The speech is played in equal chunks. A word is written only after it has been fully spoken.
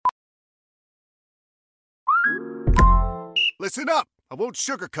Listen up. I won't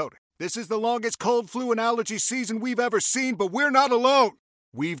sugarcoat it. This is the longest cold, flu, and allergy season we've ever seen, but we're not alone.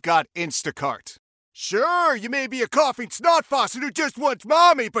 We've got Instacart. Sure, you may be a coughing snot faucet who just wants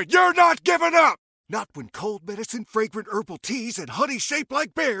mommy, but you're not giving up. Not when cold medicine, fragrant herbal teas, and honey shaped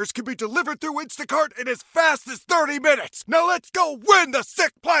like bears can be delivered through Instacart in as fast as 30 minutes. Now let's go win the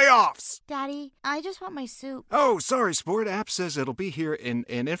sick playoffs. Daddy, I just want my soup. Oh, sorry, Sport. App says it'll be here in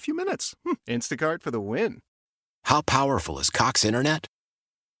a few minutes. Instacart for the win. How powerful is Cox Internet?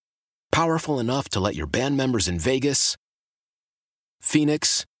 Powerful enough to let your band members in Vegas,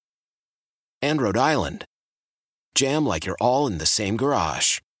 Phoenix, and Rhode Island jam like you're all in the same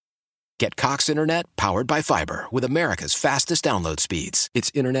garage. Get Cox Internet powered by fiber with America's fastest download speeds.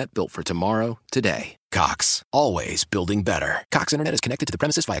 It's internet built for tomorrow, today. Cox, always building better. Cox Internet is connected to the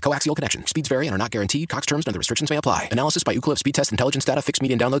premises via coaxial connection. Speeds vary and are not guaranteed. Cox terms and other restrictions may apply. Analysis by Ookla Speed Test Intelligence Data. Fixed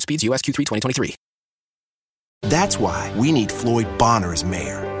median download speeds. US Q3 2023. That's why we need Floyd Bonner as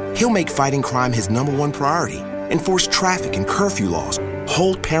mayor. He'll make fighting crime his #1 priority, enforce traffic and curfew laws,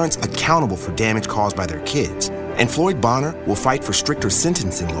 hold parents accountable for damage caused by their kids. And Floyd Bonner will fight for stricter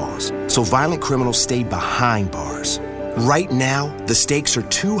sentencing laws so violent criminals stay behind bars. Right now, the stakes are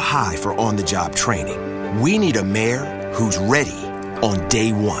too high for on-the-job training. We need a mayor who's ready on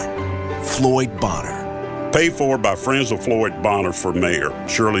day one. Floyd Bonner. Paid for by Friends of Floyd Bonner for mayor.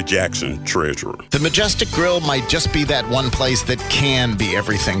 Shirley Jackson, treasurer. The Majestic Grill might just be that one place that can be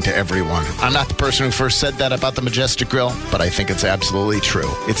everything to everyone. I'm not the person who first said that about the Majestic Grill, but I think it's absolutely true.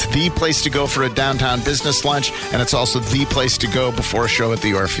 It's the place to go for a downtown business lunch, and it's also the place to go before a show at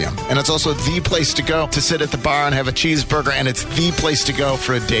the Orpheum. And it's also the place to go to sit at the bar and have a cheeseburger, and it's the place to go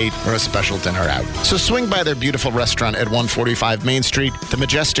for a date or a special dinner out. So swing by their beautiful restaurant at 145 Main Street. The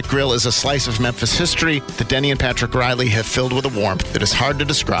Majestic Grill is a slice of Memphis history that Denny and Patrick Riley have filled with a warmth that is hard to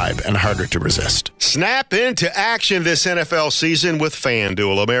describe and harder to resist. Snap into action this NFL season with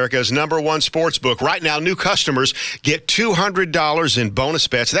FanDuel, America's #1 sports book. Right now, new customers get $200 in bonus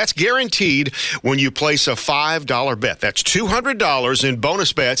bets. That's guaranteed when you place a $5 bet. That's $200 in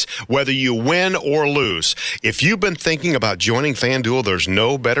bonus bets, whether you win or lose. If you've been thinking about joining FanDuel, there's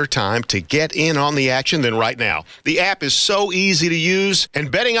no better time to get in on the action than right now. The app is so easy to use, and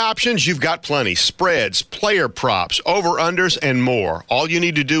betting options, you've got plenty. Spreads, player props, over-unders, and more. All you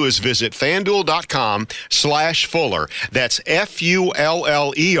need to do is visit FanDuel.com/Fuller. That's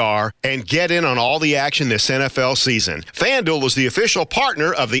FULLER, and get in on all the action this NFL season. FanDuel is the official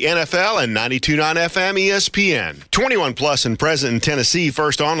partner of the NFL and 92.9 FM ESPN. 21 plus and present in Tennessee.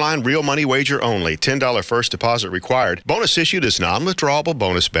 First online real money wager only. $10 first deposit required. Bonus issued as non-withdrawable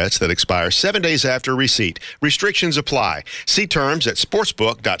bonus bets that expire 7 days after receipt. Restrictions apply. See terms at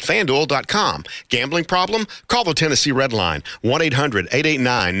sportsbook.fanduel.com. Gambling problem? Call the Tennessee Red Line,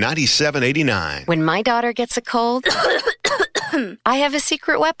 1-800-889-9789. When my daughter gets a cold, I have a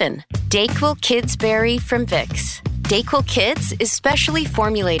secret weapon. Dayquil Kids Berry from Vicks. Dayquil Kids is specially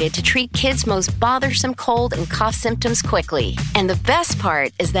formulated to treat kids' most bothersome cold and cough symptoms quickly. And the best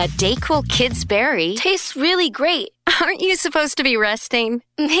part is that Dayquil Kids Berry tastes really great. Aren't you supposed to be resting?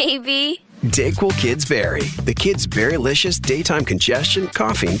 Maybe. Dayquil Kids Berry. The kids' berrylicious daytime congestion,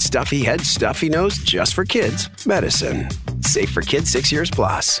 coughing, stuffy head, stuffy nose, just for kids. Medicine. Safe for kids 6 years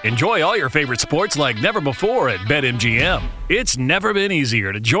plus. Enjoy all your favorite sports like never before at BetMGM. It's never been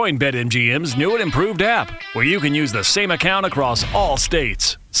easier to join BetMGM's new and improved app, where you can use the same account across all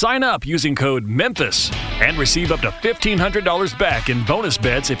states. Sign up using code MEMPHIS and receive up to $1,500 back in bonus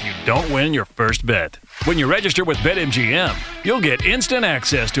bets if you don't win your first bet. When you register with BetMGM, you'll get instant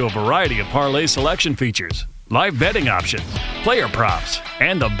access to a variety of parlay selection features, live betting options, player props,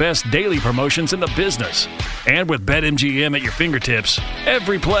 and the best daily promotions in the business. And with BetMGM at your fingertips,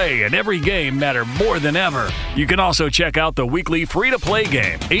 every play and every game matter more than ever. You can also check out the weekly free-to-play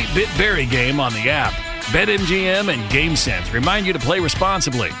game, 8-Bit Berry Game on the app. BetMGM and GameSense remind you to play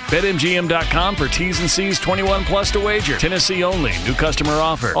responsibly. BetMGM.com for T's and C's. 21 plus to wager. Tennessee only. New customer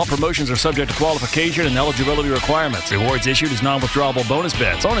offer. All promotions are subject to qualification and eligibility requirements. Rewards issued as non-withdrawable bonus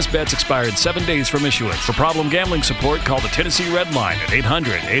bets. Bonus bets expire in 7 days from issuance. For problem gambling support, call the Tennessee Red Line at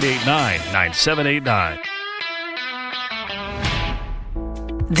 800-889-9789.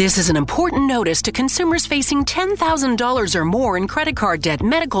 This is an important notice to consumers facing $10,000 or more in credit card debt,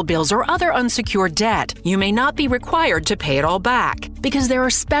 medical bills, or other unsecured debt. You may not be required to pay it all back because there are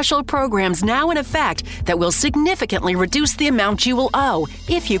special programs now in effect that will significantly reduce the amount you will owe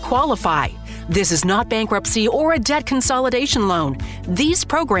if you qualify. This is not bankruptcy or a debt consolidation loan. These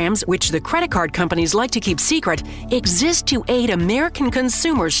programs, which the credit card companies like to keep secret, exist to aid American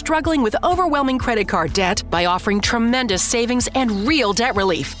consumers struggling with overwhelming credit card debt by offering tremendous savings and real debt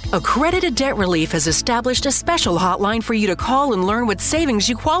relief. Accredited Debt Relief has established a special hotline for you to call and learn what savings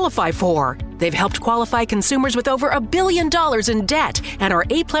you qualify for. They've helped qualify consumers with over $1 billion in debt and are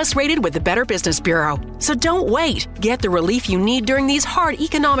A+ rated with the Better Business Bureau. So don't wait. Get the relief you need during these hard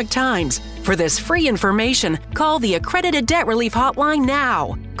economic times. For this free information, call the Accredited Debt Relief Hotline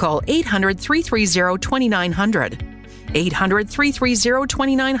now. Call 800-330-2900.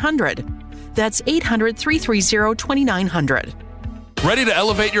 800-330-2900. That's 800-330-2900. Ready to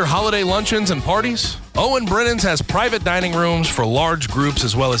elevate your holiday luncheons and parties? Owen Brennan's has private dining rooms for large groups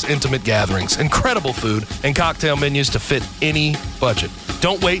as well as intimate gatherings, incredible food, and cocktail menus to fit any budget.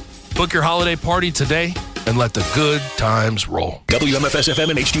 Don't wait. Book your holiday party today and let the good times roll.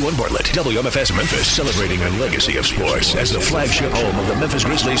 WMFS-FM and HD1 Bartlett. WMFS Memphis, celebrating a legacy of sports as the flagship home of the Memphis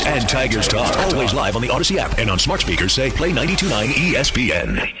Grizzlies and Tigers talk. Always live on the Odyssey app and on smart speakers. Say Play 92.9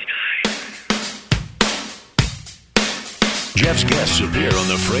 ESPN. Jeff's guests appear on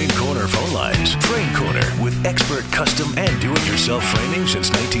the Frame Corner phone lines. Frame Corner, with expert custom and do-it-yourself framing since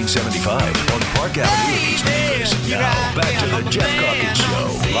 1975 on Park Avenue in East Memphis. Now, back to the Jeff Calkins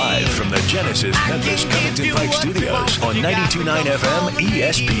Show, live from the Genesis Memphis Covington Pike Studios on 92.9 FM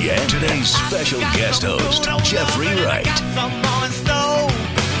ESPN. Today's special guest host, Jeffrey Wright.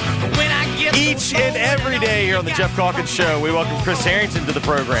 Each and every day here on the Jeff Calkins Show, we welcome Chris Herrington to the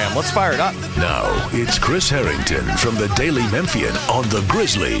program. Let's fire it up. Now, it's Chris Herrington from the Daily Memphian on the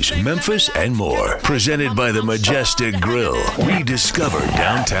Grizzlies, Memphis, and more. Presented by the Majestic Grill. Rediscover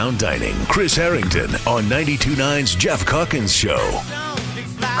downtown dining. Chris Herrington on 92.9's Jeff Calkins Show.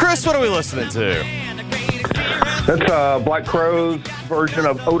 Chris, what are we listening to? That's Black Crowes' version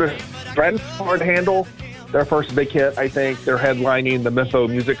of Otis Redding's Hard Handle. Their first big hit, I think. They're headlining the Mempho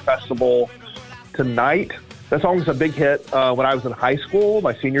Music Festival tonight. That song was a big hit when I was in high school,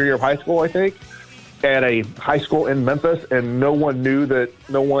 my senior year of high school, I think, at a high school in Memphis, and no one knew that,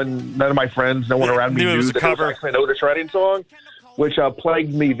 none of my friends, no one around me knew that it was actually an Otis Redding song, which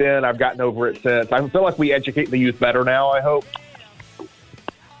plagued me then. I've gotten over it since. I feel like we educate the youth better now, I hope.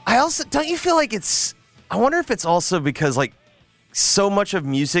 I also, don't you feel like I wonder if it's also because, like, so much of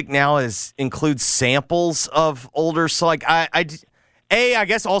music now includes samples of older songs. Like I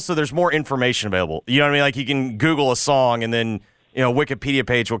guess also there's more information available. You know what I mean? Like you can Google a song and then Wikipedia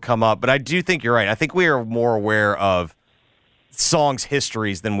page will come up. But I do think you're right. I think we are more aware of songs'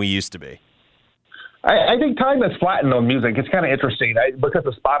 histories than we used to be. I think time has flattened on music. It's kind of interesting because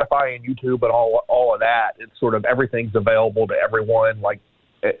of Spotify and YouTube and all of that. It's sort of everything's available to everyone, like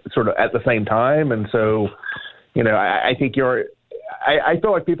sort of at the same time, and so I think I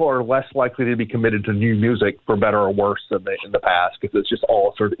feel like people are less likely to be committed to new music, for better or worse, than in the past, because it's just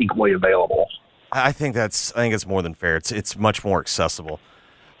all sort of equally available. I think it's more than fair. It's much more accessible.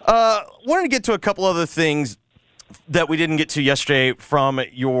 Wanted to get to a couple other things that we didn't get to yesterday from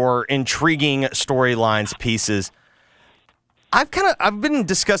your intriguing storylines pieces. I've been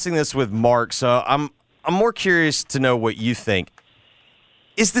discussing this with Mark, so I'm more curious to know what you think.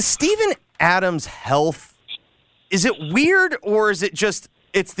 Is the Steven Adams health? Is it weird, or is it just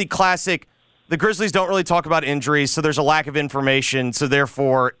it's the classic? The Grizzlies don't really talk about injuries, so there's a lack of information, so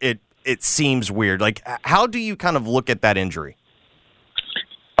therefore it seems weird. Like, how do you kind of look at that injury?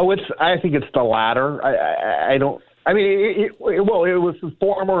 I think it's the latter. It was the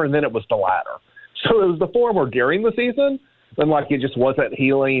former, and then it was the latter. So it was the former during the season, then like it just wasn't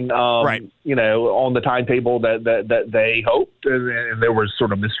healing, right. On the timetable that they hoped, and there was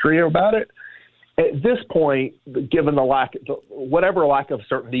sort of mystery about it. At this point, given whatever lack of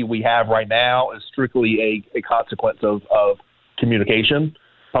certainty we have right now is strictly a consequence of communication,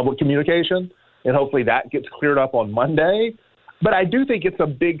 public communication, and hopefully that gets cleared up on Monday. But I do think it's a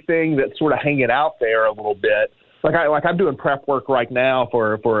big thing that's sort of hanging out there a little bit. I'm doing prep work right now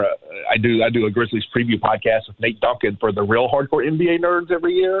I do a Grizzlies preview podcast with Nate Duncan for the Real Hardcore NBA Nerds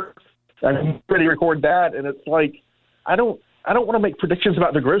every year. I'm ready to record that, and it's like I don't want to make predictions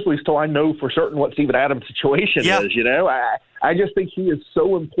about the Grizzlies till I know for certain what Steven Adams' situation is. I just think he is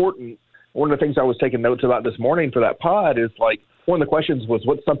so important. One of the things I was taking notes about this morning for that pod is like one of the questions was,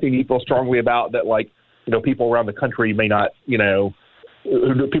 what's something you feel strongly about that people around the country may not, people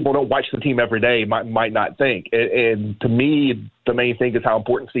who don't watch the team every day might not think. And to me, the main thing is how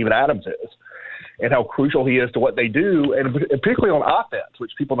important Steven Adams is and how crucial he is to what they do, and particularly on offense, which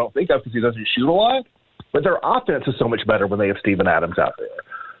people don't think of because he doesn't shoot a lot. But their offense is so much better when they have Steven Adams out there.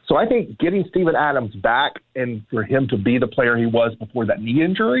 So I think getting Steven Adams back and for him to be the player he was before that knee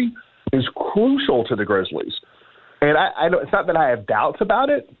injury is crucial to the Grizzlies. And I don't, it's not that I have doubts about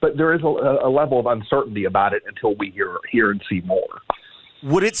it, but there is a level of uncertainty about it until we hear and see more.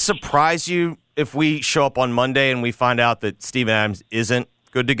 Would it surprise you if we show up on Monday and we find out that Steven Adams isn't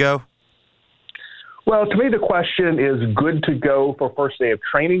good to go? Well, to me, the question is good to go for first day of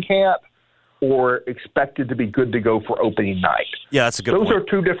training camp or expected to be good to go for opening night. Yeah, that's a good point. Those are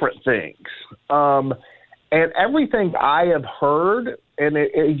two different things. And everything I have heard, and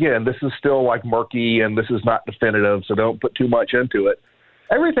again, this is still like murky and this is not definitive, so don't put too much into it.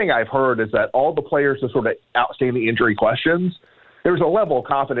 Everything I've heard is that all the players with sort of outstanding injury questions, there's a level of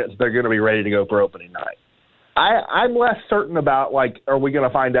confidence they're going to be ready to go for opening night. I'm less certain about, like, are we going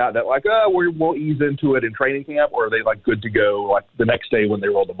to find out that, like, we'll ease into it in training camp, or are they, like, good to go, like, the next day when they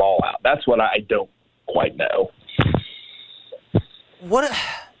roll the ball out? That's what I don't quite know.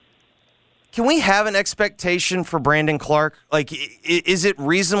 Can we have an expectation for Brandon Clark? Like, is it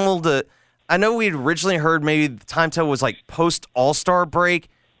reasonable to – I know we'd originally heard maybe the timetable was, like, post-All-Star break.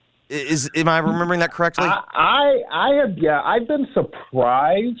 Am I remembering that correctly? I've been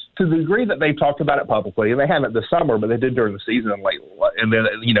surprised to the degree that they've talked about it publicly, and they haven't this summer, but they did during the season, and then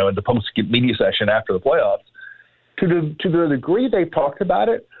in the post media session after the playoffs. To the degree they've talked about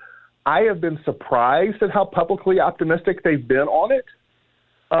it, I have been surprised at how publicly optimistic they've been on it.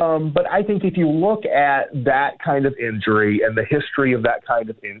 But I think if you look at that kind of injury and the history of that kind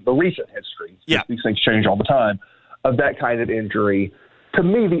of the recent history, these things change all the time, of that kind of injury. To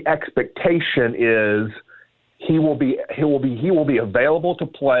me, the expectation is he will be available to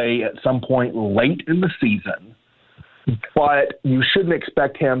play at some point late in the season, but you shouldn't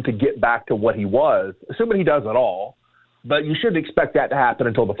expect him to get back to what he was, assuming he does at all. But you shouldn't expect that to happen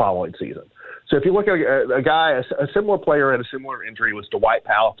until the following season. So if you look at a similar player and a similar injury was Dwight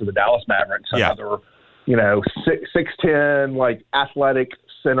Powell to the Dallas Mavericks, another 6'10", like athletic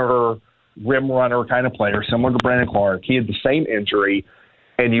center, rim runner kind of player, similar to Brandon Clark. He had the same injury.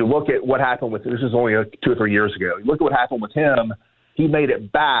 And you look at what happened with – this is only 2 or 3 years ago. You look at what happened with him, he made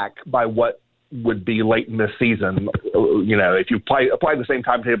it back by what would be late in this season. If you apply the same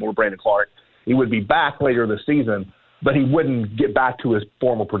timetable to Brandon Clark, he would be back later this season, but he wouldn't get back to his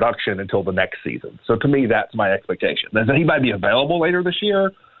formal production until the next season. So to me, that's my expectation. That he might be available later this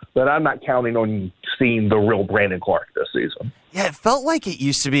year, but I'm not counting on seeing the real Brandon Clark this season. Yeah, it felt like it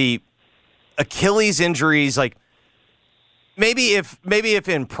used to be Achilles injuries, like – Maybe if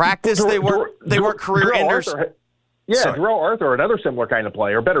in practice they weren't career enders. Darrell Arthur, another similar kind of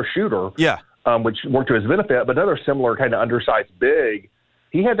player, better shooter. Yeah, which worked to his benefit, but another similar kind of undersized big.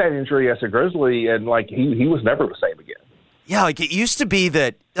 He had that injury as a Grizzly, and like he was never the same again. Yeah, like it used to be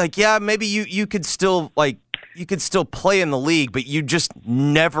that, like maybe you could still play in the league, but you just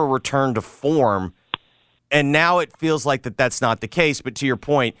never return to form. And now it feels like that's not the case. But to your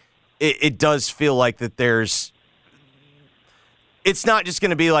point, it does feel like that there's. It's not just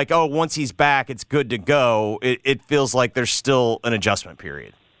going to be like, oh, once he's back, it's good to go. It feels like there's still an adjustment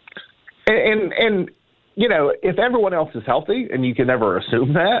period. And if everyone else is healthy, and you can never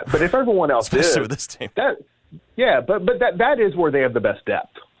assume that, but if everyone else especially with this team, but that is where they have the best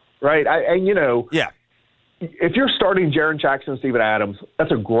depth, right? If you're starting Jaren Jackson, Steven Adams,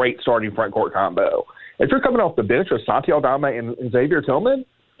 that's a great starting front court combo. If you're coming off the bench with Santi Aldama and Xavier Tillman,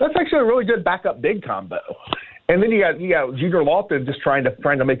 that's actually a really good backup big combo. And then you got Junior Lofton just trying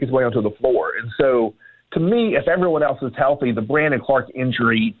to make his way onto the floor. And so, to me, if everyone else is healthy, the Brandon Clark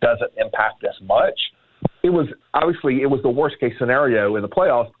injury doesn't impact as much. It was the worst case scenario in the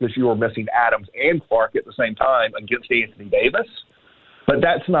playoffs because you were missing Adams and Clark at the same time against Anthony Davis. But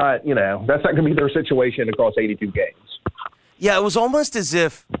that's not going to be their situation across 82 games. Yeah, it was almost as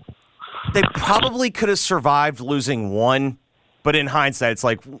if they probably could have survived losing one. But in hindsight, it's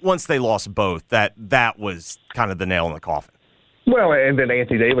like once they lost both, that was kind of the nail in the coffin. Well, and then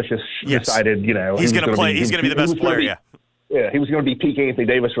Anthony Davis just decided, he's going to play. He's going to be the best player. He was going to be peak Anthony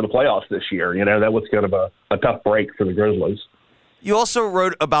Davis for the playoffs this year. That was kind of a tough break for the Grizzlies. You also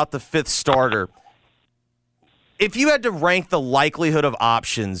wrote about the fifth starter. If you had to rank the likelihood of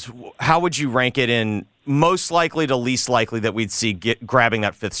options, how would you rank it in most likely to least likely that we'd see grabbing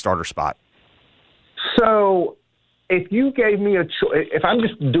that fifth starter spot? So. If you gave me a choice, if I'm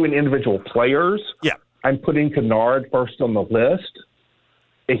just doing individual players, I'm putting Kennard first on the list.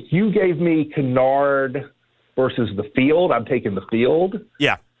 If you gave me Kennard versus the field, I'm taking the field.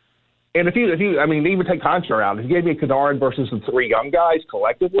 Yeah. And if you even take Conchar out, if you gave me Kennard versus the three young guys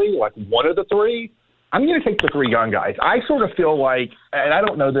collectively, like one of the three, I'm going to take the three young guys. I sort of feel like, and I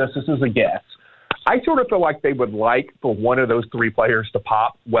don't know this is a guess, I sort of feel like they would like for one of those three players to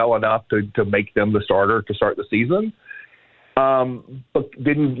pop well enough to make them the starter to start the season. But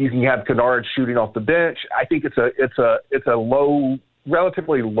then you can have Kennard shooting off the bench. I think it's a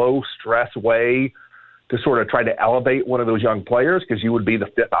relatively low stress way to sort of try to elevate one of those young players, because you would be the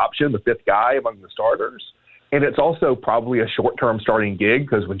fifth option, the fifth guy among the starters. And it's also probably a short-term starting gig,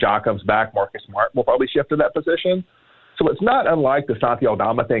 because when Ja comes back, Marcus Smart will probably shift to that position. So it's not unlike the Santi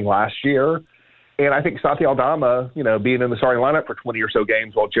Aldama thing last year. And I think Santi Aldama, being in the starting lineup for 20 or so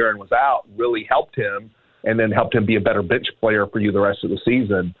games while Jaren was out really helped him, and then helped him be a better bench player for you the rest of the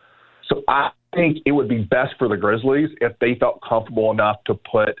season. So I think it would be best for the Grizzlies if they felt comfortable enough to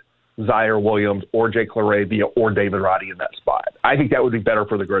put Zaire Williams or Jake LaRavia or David Roddy in that spot. I think that would be better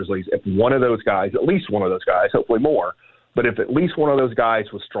for the Grizzlies if one of those guys, at least one of those guys, hopefully more, but if at least one of those guys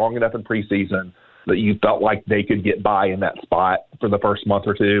was strong enough in preseason that you felt like they could get by in that spot for the first month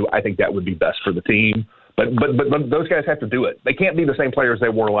or two, I think that would be best for the team. But those guys have to do it. They can't be the same players they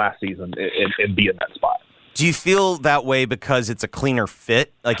were last season and be in that spot. Do you feel that way because it's a cleaner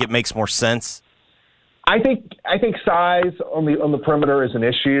fit? Like it makes more sense? I think size on the perimeter is an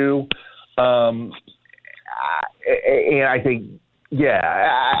issue, and I think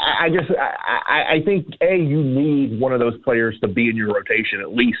I think you need one of those players to be in your rotation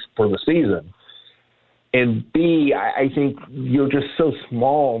at least for the season, and B, I think you're just so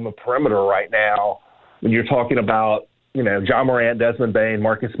small on the perimeter right now when you're talking about John Morant, Desmond Bane,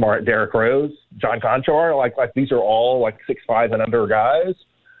 Marcus Smart, Derrick Rose, John Conchar, like these are all 6'5" and under guys.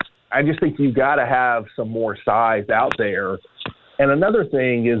 I just think you got to have some more size out there. And another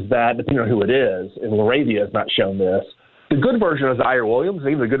thing is that, depending on who it is, and LaRavia has not shown this, the good version of Zaire Williams,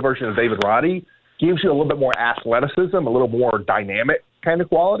 even the good version of David Roddy, gives you a little bit more athleticism, a little more dynamic kind of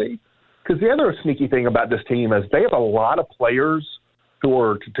quality. Because the other sneaky thing about this team is they have a lot of players who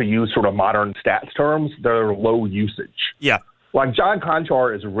are, to use sort of modern stats terms, they're low usage. Yeah. Like John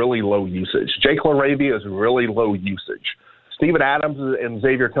Conchar is really low usage. Jake LaRavia is really low usage. Steven Adams and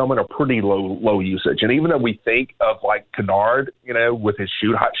Xavier Tillman are pretty low usage. And even though we think of Kennard, with his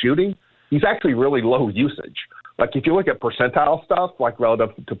hot shooting, he's actually really low usage. Like if you look at percentile stuff,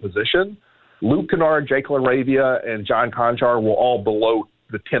 relative to position, Luke Kennard, Jake LaRavia, and John Conchar were all below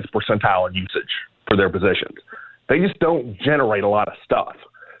the 10th percentile in usage for their positions. They just don't generate a lot of stuff.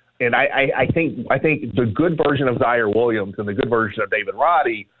 And I think the good version of Zaire Williams and the good version of David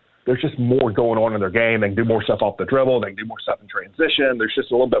Roddy, there's just more going on in their game. They can do more stuff off the dribble. They can do more stuff in transition. There's just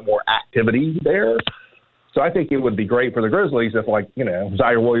a little bit more activity there. So I think it would be great for the Grizzlies if,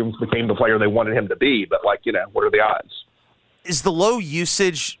 Zaire Williams became the player they wanted him to be. But, what are the odds? Is the low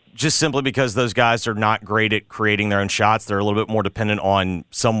usage just simply because those guys are not great at creating their own shots? They're a little bit more dependent on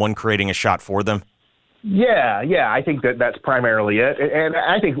someone creating a shot for them? Yeah, I think that's primarily it. And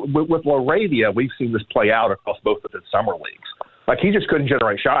I think with LaRavia, we've seen this play out across both of his summer leagues. He just couldn't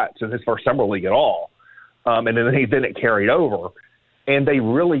generate shots in his first summer league at all. And then it carried over. And they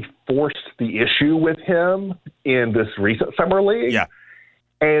really forced the issue with him in this recent summer league. Yeah.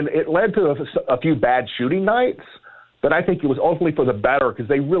 And it led to a few bad shooting nights. But I think it was ultimately for the better because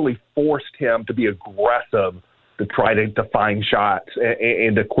they really forced him to be aggressive to try to find shots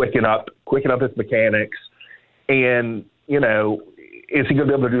and to quicken up his mechanics. And, is he going to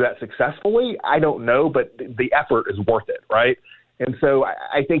be able to do that successfully? I don't know, but the effort is worth it, right? And so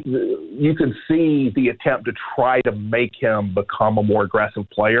I think you can see the attempt to try to make him become a more aggressive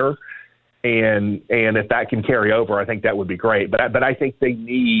player. And if that can carry over, I think that would be great. But I think they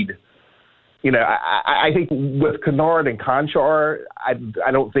need, I think with Kennard and Conchar,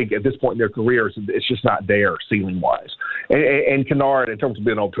 I don't think at this point in their careers, it's just not there ceiling-wise. And Kennard, in terms of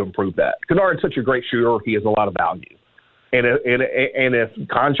being able to improve that. Kennard's such a great shooter, he has a lot of value. And if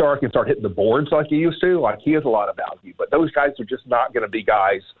Conchar can start hitting the boards like he used to, he has a lot of value. But those guys are just not going to be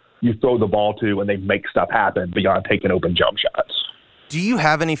guys you throw the ball to and they make stuff happen beyond taking open jump shots. Do you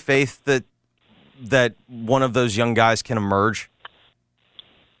have any faith that one of those young guys can emerge?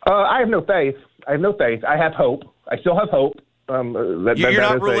 I have no faith. I have hope. I still have hope. You're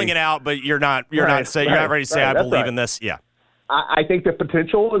not ruling it out, but you're not ready to say I believe in this. Yeah. I think the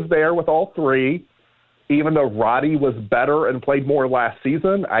potential is there with all three. Even though Roddy was better and played more last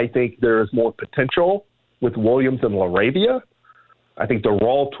season, I think there is more potential with Williams and LaRavia. I think the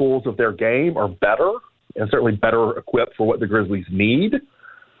raw tools of their game are better and certainly better equipped for what the Grizzlies need.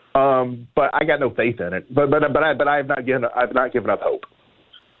 But I got no faith in it. But I've not given up hope.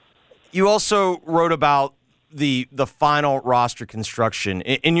 You also wrote about the final roster construction.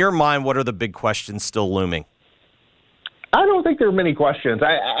 In your mind, what are the big questions still looming? I don't think there are many questions.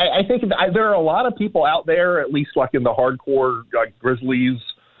 I think there are a lot of people out there, at least in the hardcore Grizzlies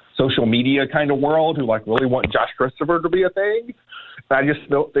social media kind of world who like really want Josh Christopher to be a thing. I just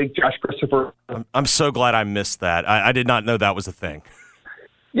don't think Josh Christopher. I'm so glad I missed that. I did not know that was a thing.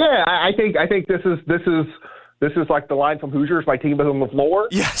 Yeah, I think this is like the line from Hoosiers. My team is on the floor.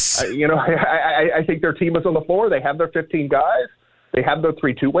 Yes, I think their team is on the floor. They have their 15 guys. They have their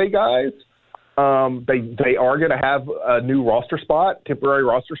 3 two-way guys. They are going to have a new temporary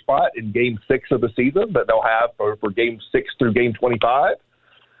roster spot in Game 6 of the season that they'll have for Game 6 through Game 25.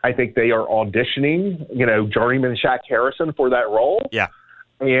 I think they are auditioning, journeyman Shaq Harrison for that role. Yeah.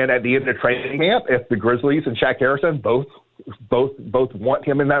 And at the end of training camp, if the Grizzlies and Shaq Harrison both want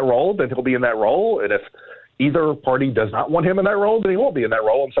him in that role, then he'll be in that role. And if either party does not want him in that role, then he won't be in that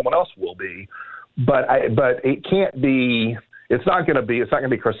role, and someone else will be. But it can't be. It's not going to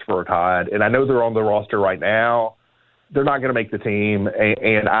be Christopher or Todd. And I know they're on the roster right now. They're not going to make the team,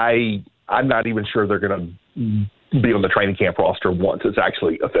 and I'm not even sure they're going to be on the training camp roster once it's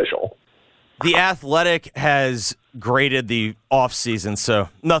actually official. The Athletic has graded the offseason, so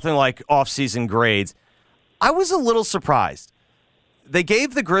nothing like offseason grades. I was a little surprised. They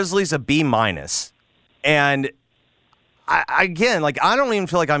gave the Grizzlies a B-, and I don't even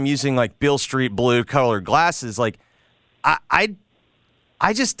feel like I'm using like Beale Street blue colored glasses. Like, I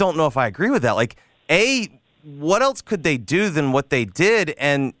just don't know if I agree with that. Like, what else could they do than what they did?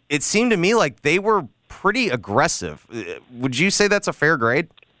 And it seemed to me like they were pretty aggressive. Would you say that's a fair grade?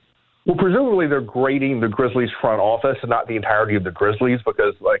 Well, presumably they're grading the Grizzlies front office and not the entirety of the Grizzlies,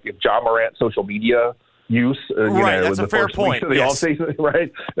 because like if John Morant's social media use, that's a fair point. Of the offseason,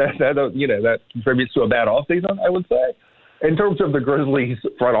 right? That contributes to a bad offseason, I would say. In terms of the Grizzlies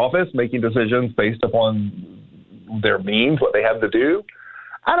front office making decisions based upon their means, what they have to do,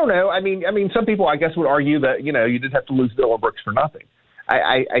 I don't know. I mean, some people I guess would argue that you didn't have to lose Dillon Brooks for nothing.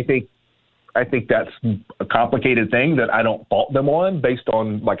 I think that's a complicated thing that I don't fault them on based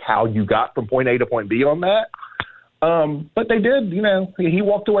on like how you got from point A to point B on that. But they did, he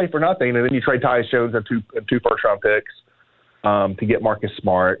walked away for nothing, and then you trade Tyus Jones and two first-round picks to get Marcus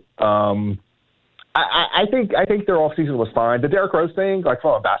Smart. I think their offseason was fine. The Derrick Rose thing, like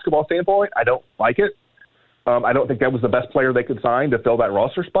from a basketball standpoint, I don't like it. I don't think that was the best player they could sign to fill that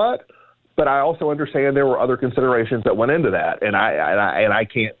roster spot. But I also understand there were other considerations that went into that, and I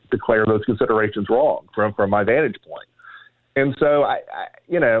can't declare those considerations wrong from my vantage point. And so I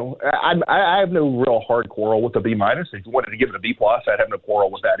have no real hard quarrel with the B-. If you wanted to give it a B+, I'd have no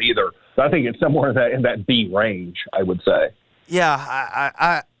quarrel with that either. But I think it's somewhere in that B range, I would say. Yeah,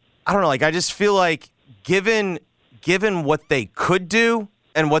 I don't know. Like, I just feel like given what they could do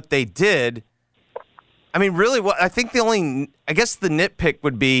and what they did, I mean, really, I think the nitpick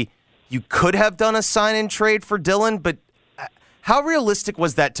would be, you could have done a sign and trade for Dillon, but how realistic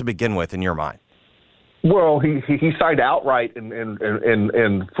was that to begin with in your mind? Well, he signed outright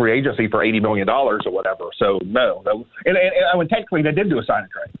in free agency for $80 million or whatever. So no, and technically they did do a sign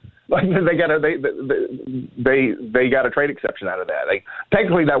and trade. Like they got a trade exception out of that.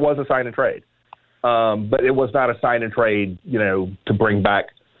 Technically that was a sign and trade, but it was not a sign and trade. To bring back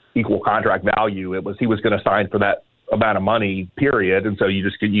equal contract value. He was going to sign for that amount of money, period. And so you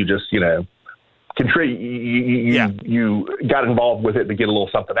got involved with it to get a little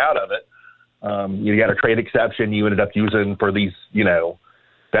something out of it. You got a trade exception you ended up using for these,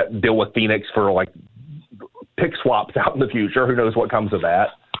 that deal with Phoenix for like pick swaps out in the future. Who knows what comes of that?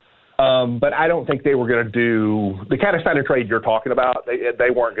 But I don't think they were going to do the kind of sign and trade you're talking about.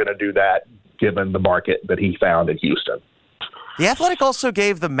 They weren't going to do that given the market that he found in Houston. The Athletic also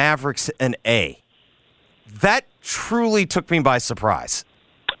gave the Mavericks an A. That truly took me by surprise.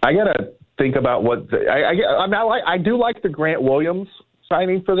 I got to think about what I do like the Grant Williams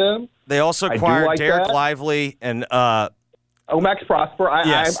signing for them. They also acquired Derek Lively and Omax Prosper.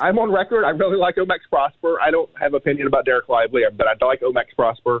 I'm on record. I really like Omax Prosper. I don't have opinion about Derek Lively, but I like Omax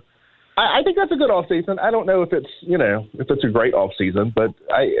Prosper. I think that's a good offseason. I don't know if it's a great offseason, but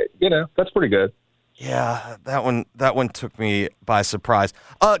that's pretty good. Yeah, that one took me by surprise.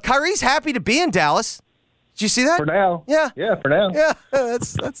 Kyrie's happy to be in Dallas. Did you see that? For now. Yeah. Yeah, for now. Yeah,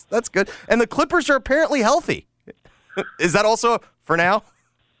 that's good. And the Clippers are apparently healthy. Is that also for now?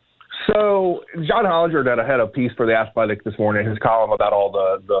 So John Hollinger had a piece for The Athletic this morning, his column about all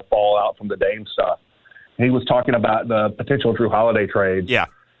the fallout from the Dame stuff. He was talking about the potential Drew Holiday trade. Yeah.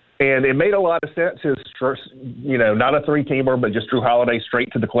 And it made a lot of sense. Not a three-teamer, but just Drew Holiday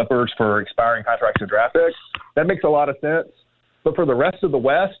straight to the Clippers for expiring contracts and draft picks. That makes a lot of sense. But for the rest of the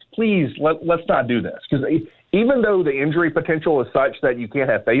West, please, let's not do this. Because even though the injury potential is such that you can't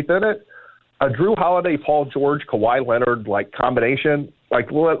have faith in it, a Drew Holiday, Paul George, Kawhi Leonard combination, let's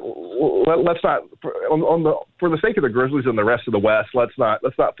let's not for the sake of the Grizzlies and the rest of the West, let's not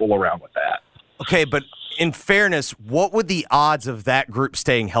fool around with that. Okay, but in fairness, what would the odds of that group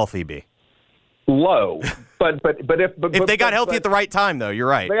staying healthy be? Low, but if they got healthy at the right time, though, you're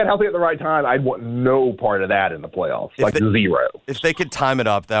right. If they got healthy at the right time, I'd want no part of that in the playoffs, zero. If they could time it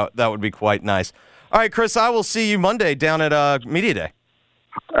up, that would be quite nice. All right, Chris, I will see you Monday down at Media Day.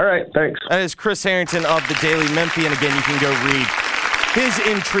 All right, thanks. That is Chris Herrington of the Daily Memphian. Again, you can go read his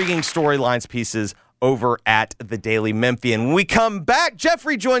intriguing storylines pieces over at the Daily Memphian. When we come back,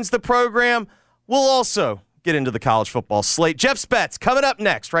 Jeffrey joins the program. We'll also get into the college football slate. Jeff Spetz coming up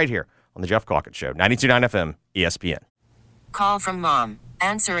next right here on the Jeff Calkins Show, 92.9 FM, ESPN. Call from mom.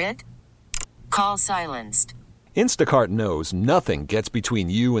 Answer it. Call silenced. Instacart knows nothing gets between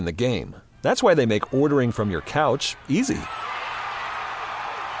you and the game. That's why they make ordering from your couch easy.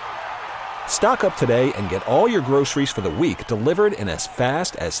 Stock up today and get all your groceries for the week delivered in as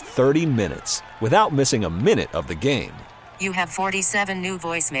fast as 30 minutes without missing a minute of the game. You have 47 new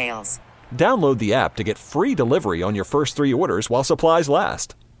voicemails. Download the app to get free delivery on your first 3 orders while supplies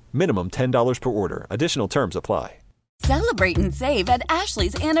last. Minimum $10 per order. Additional terms apply. Celebrate and save at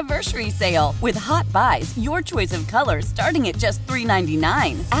Ashley's Anniversary Sale. With Hot Buys, your choice of colors starting at just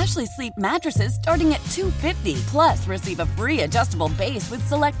 $3.99. Ashley Sleep mattresses starting at $2.50. Plus, receive a free adjustable base with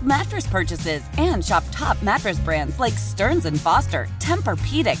select mattress purchases. And shop top mattress brands like Stearns & Foster,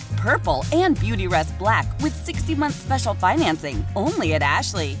 Tempur-Pedic, Purple, and Beautyrest Black with 60-month special financing. Only at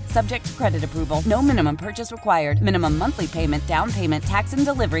Ashley. Subject to credit approval. No minimum purchase required. Minimum monthly payment, down payment, tax, and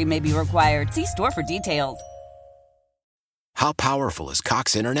delivery may be required. See store for details. How powerful is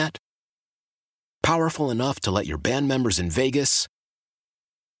Cox Internet? Powerful enough to let your band members in Vegas,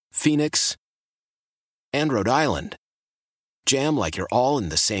 Phoenix, and Rhode Island jam like you're all in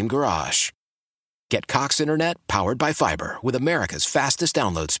the same garage. Get Cox Internet powered by fiber with America's fastest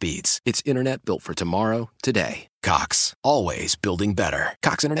download speeds. It's internet built for tomorrow, today. Cox, always building better.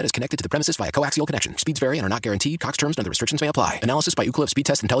 Cox Internet is connected to the premises via coaxial connection. Speeds vary and are not guaranteed. Cox terms and other restrictions may apply. Analysis by Ookla Speed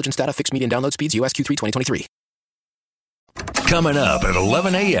Test Intelligence Data. Fixed median download speeds. US Q3 2023. Coming up at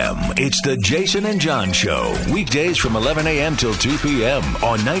 11 a.m., it's the Jason and John Show. Weekdays from 11 a.m. till 2 p.m.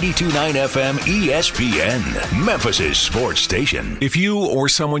 on 92.9 FM ESPN, Memphis' sports station. If you or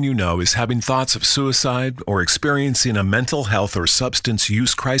someone you know is having thoughts of suicide or experiencing a mental health or substance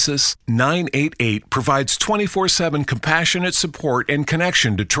use crisis, 988 provides 24/7 compassionate support and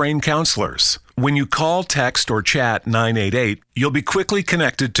connection to trained counselors. When you call, text, or chat 988, you'll be quickly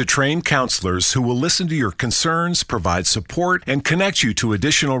connected to trained counselors who will listen to your concerns, provide support, and connect you to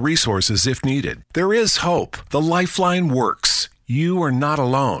additional resources if needed. There is hope. The Lifeline works. You are not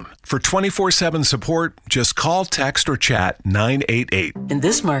alone. For 24/7 support, just call, text, or chat 988. In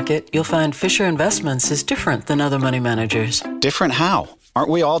this market, you'll find Fisher Investments is different than other money managers. Different how? Aren't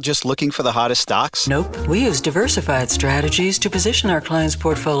we all just looking for the hottest stocks? Nope. We use diversified strategies to position our clients'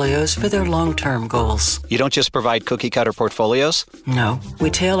 portfolios for their long-term goals. You don't just provide cookie-cutter portfolios? No. We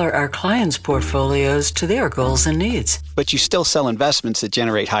tailor our clients' portfolios to their goals and needs. But you still sell investments that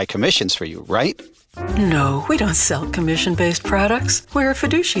generate high commissions for you, right? No, we don't sell commission-based products. We're a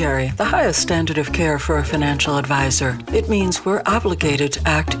fiduciary, the highest standard of care for a financial advisor. It means we're obligated to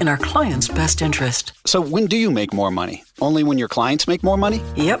act in our client's best interest. So when do you make more money? Only when your clients make more money?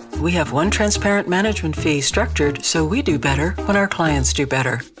 Yep, we have one transparent management fee structured so we do better when our clients do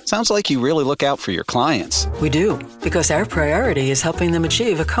better. Sounds like you really look out for your clients. We do, because our priority is helping them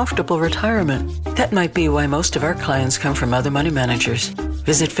achieve a comfortable retirement. That might be why most of our clients come from other money managers.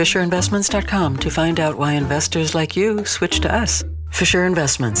 Visit FisherInvestments.com to find out why investors like you switch to us. Fisher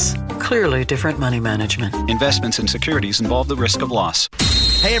Investments. Clearly different money management. Investments in securities involve the risk of loss.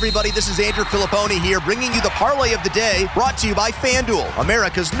 Hey everybody, this is Andrew Filipponi here, bringing you the Parlay of the Day, brought to you by FanDuel,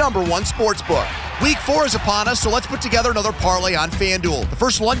 America's #1 sportsbook. Week 4 is upon us, so let's put together another parlay on FanDuel. The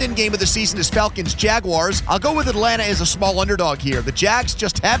first London game of the season is Falcons-Jaguars. I'll go with Atlanta as a small underdog here. The Jags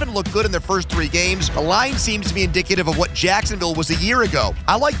just haven't looked good in their first 3 games. The line seems to be indicative of what Jacksonville was a year ago.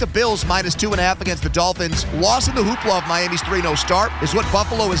 I like the Bills -2.5 against the Dolphins. Loss in the hoopla of Miami's 3-0 start is what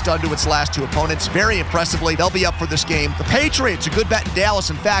Buffalo has done to its last 2 opponents. Very impressively, they'll be up for this game. The Patriots, a good bet in Dallas.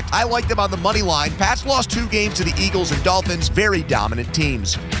 In fact, I like them on the money line. Pats lost 2 games to the Eagles and Dolphins, very dominant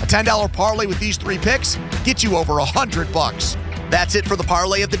teams. A $10 parlay with these 3 picks get you over $100. That's it for the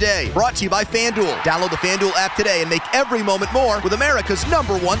Parlay of the Day, brought to you by FanDuel. Download the FanDuel app today and make every moment more with America's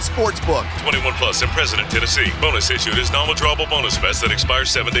 #1 sportsbook. 21 plus in President, Tennessee. Bonus issued is non-withdrawable bonus bets that expire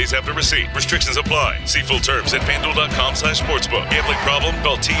 7 days after receipt. Restrictions apply. See full terms at FanDuel.com/sportsbook. Gambling problem?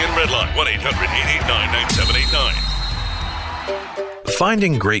 Call TN Redline 1-800-889-9789.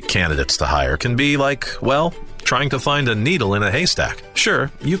 Finding great candidates to hire can be like, well, trying to find a needle in a haystack. Sure,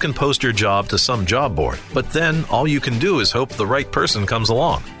 you can post your job to some job board, but then all you can do is hope the right person comes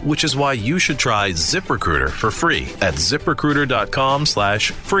along, which is why you should try ZipRecruiter for free at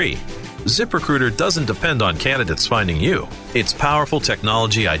ZipRecruiter.com/free. ZipRecruiter doesn't depend on candidates finding you. Its powerful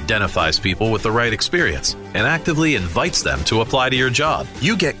technology identifies people with the right experience and actively invites them to apply to your job.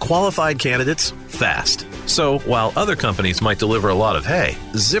 You get qualified candidates fast. So while other companies might deliver a lot of hay,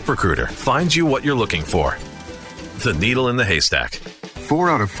 ZipRecruiter finds you what you're looking for. The needle in the haystack.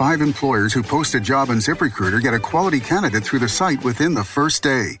 4 out of 5 employers who post a job on ZipRecruiter get a quality candidate through the site within the first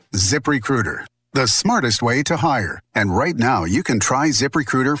day. ZipRecruiter, the smartest way to hire. And right now, you can try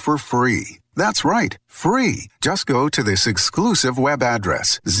ZipRecruiter for free. That's right, free. Just go to this exclusive web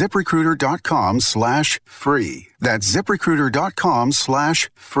address, ZipRecruiter.com/free. That's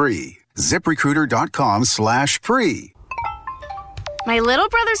ZipRecruiter.com/free. ZipRecruiter.com/free. My little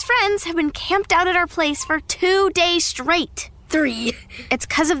brother's friends have been camped out at our place for 2 days straight. 3. It's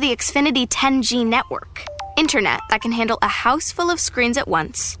because of the Xfinity 10G network. Internet that can handle a house full of screens at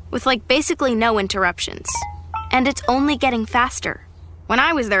once, with basically no interruptions. And it's only getting faster. When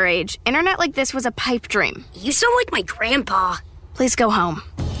I was their age, internet like this was a pipe dream. You sound like my grandpa. Please go home.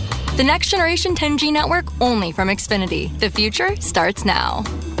 The next generation 10G network only from Xfinity. The future starts now.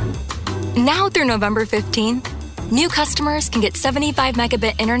 Now through November 15th, new customers can get 75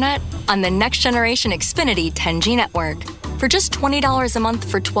 megabit internet on the next generation Xfinity 10G network for just $20 a month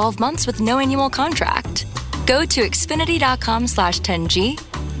for 12 months with no annual contract. Go to Xfinity.com/10G,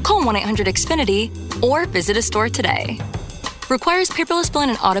 call 1-800-XFINITY, or visit a store today. Requires paperless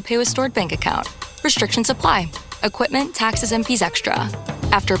billing and autopay with stored bank account. Restrictions apply. Equipment, taxes, and fees extra.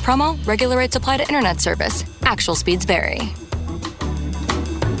 After promo, regular rates apply to internet service. Actual speeds vary.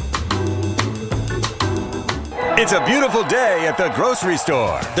 It's a beautiful day at the grocery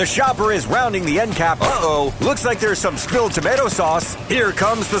store. The shopper is rounding the end cap. Uh-oh, looks like there's some spilled tomato sauce. Here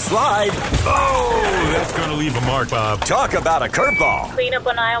comes the slide. Oh, that's going to leave a mark, Bob. Talk about a curveball. Clean up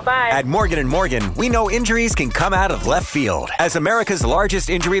on aisle 5. At Morgan & Morgan, we know injuries can come out of left field. As America's largest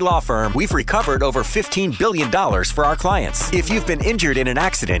injury law firm, we've recovered over $15 billion for our clients. If you've been injured in an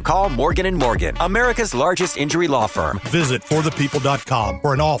accident, call Morgan & Morgan, America's largest injury law firm. Visit forthepeople.com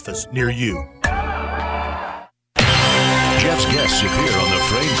for an office near you. Jeff's guests appear on the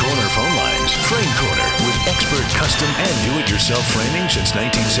Frame Corner phone lines. Frame Corner with expert custom and do-it-yourself framing since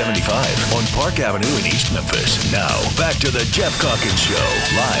 1975 on Park Avenue in East Memphis. Now, back to the Jeff Calkins Show,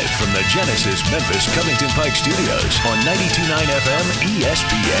 live from the Genesis Memphis Covington Pike Studios on 92.9 FM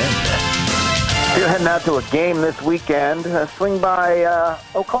ESPN. If you're heading out to a game this weekend, swing by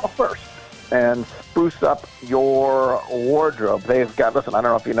O'Call First and spruce up your wardrobe. They've got, listen, I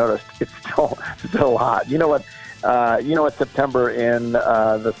don't know if you noticed, it's still hot. You know what September in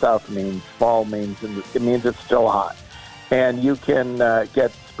the South means, fall means, and it means it's still hot. And you can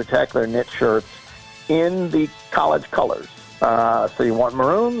get spectacular knit shirts in the college colors. So you want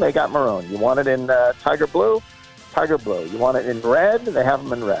maroon, they got maroon. You want it in tiger blue, tiger blue. You want it in red, they have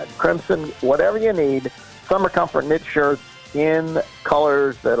them in red. Crimson, whatever you need, summer comfort knit shirts in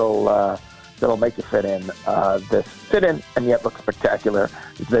colors that'll make you fit in and yet look spectacular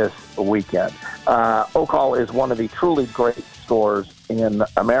this weekend. O'Call is one of the truly great stores in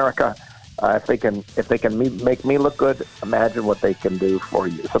America. If they can make me look good, imagine what they can do for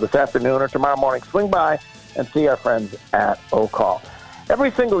you. So this afternoon or tomorrow morning, swing by and see our friends at O'Call.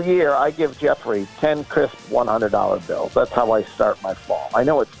 Every single year, I give Jeffrey 10 crisp $100 bills. That's how I start my fall. I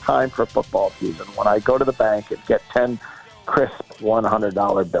know it's time for football season when I go to the bank and get 10 crisp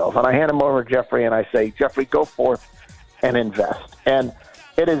 $100 bills. And I hand them over to Jeffrey and I say, Jeffrey, go forth and invest. And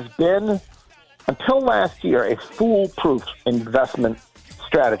it has been, until last year, a foolproof investment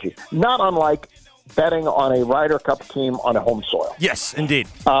strategy, not unlike betting on a Ryder Cup team on a home soil. Yes, indeed.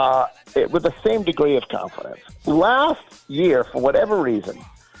 With the same degree of confidence. Last year, for whatever reason,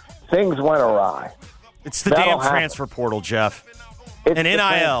 things went awry. It's the damn transfer portal, Jeff. It's an NIL.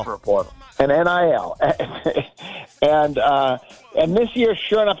 Transfer portal. An NIL. And this year,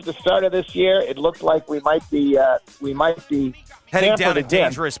 sure enough, at the start of this year, it looked like we might be heading down a again.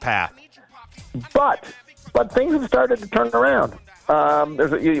 dangerous path. But things have started to turn around.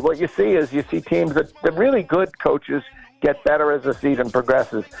 What you see teams that the really good coaches get better as the season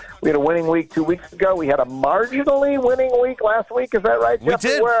progresses. We had a winning week 2 weeks ago. We had a marginally winning week last week. Is that right, Jeff?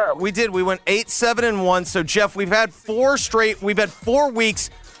 We did. We went 8-7-1. So, Jeff, we've had 4 weeks.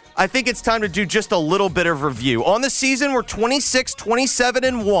 I think it's time to do just a little bit of review. On the season, we're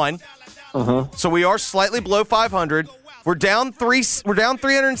 26-27-1. Mm-hmm. So we are slightly below 500. We're down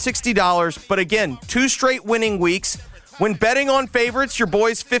 $360, but again, 2 straight winning weeks. When betting on favorites, your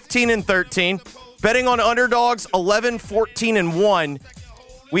boys 15-13. Betting on underdogs, 11, 14, and 1.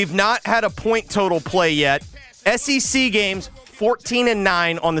 We've not had a point total play yet. SEC games, 14 and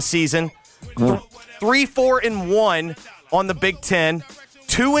 9 on the season. 3, 4, and 1 on the Big Ten.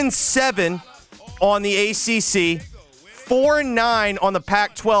 2 and 7 on the ACC. 4 and 9 on the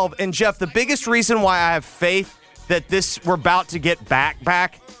Pac-12. And Jeff, the biggest reason why I have faith that we're about to get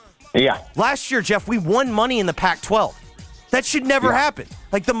back. Yeah. Last year, Jeff, we won money in the Pac-12. That should never happen.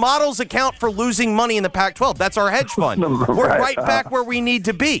 Like, the models account for losing money in the Pac-12. That's our hedge fund. We're right back where we need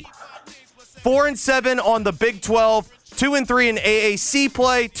to be. 4 and 7 on the Big 12, 2 and 3 in AAC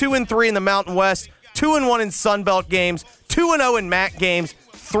play, 2 and 3 in the Mountain West, 2 and 1 in Sun Belt games, 2 and 0 in MAC games,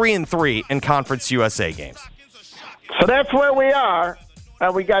 3 and 3 in Conference USA games. So that's where we are,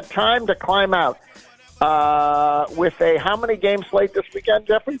 and we got time to climb out. With how many game slate this weekend,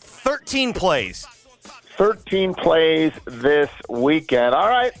 Jeffrey? 13 plays. 13 plays this weekend. All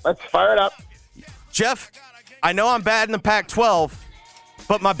right, let's fire it up. Jeff, I know I'm bad in the Pac-12,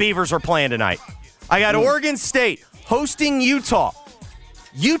 but my Beavers are playing tonight. I got Oregon State hosting Utah.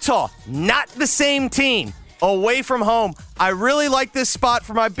 Utah, not the same team, away from home. I really like this spot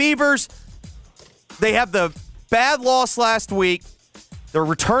for my Beavers. They have the bad loss last week. They're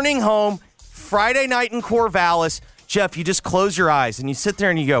returning home Friday night in Corvallis. Jeff, you just close your eyes and you sit there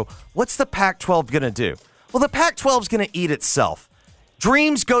and you go, what's the Pac-12 going to do? Well, the Pac-12 is going to eat itself.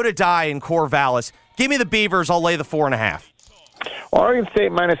 Dreams go to die in Corvallis. Give me the Beavers. I'll lay the 4.5. Oregon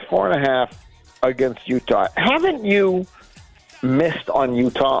State minus 4.5 against Utah. Haven't you missed on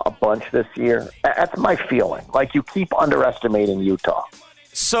Utah a bunch this year? That's my feeling. Like, you keep underestimating Utah.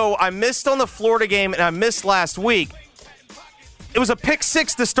 So I missed on the Florida game and I missed last week. It was a pick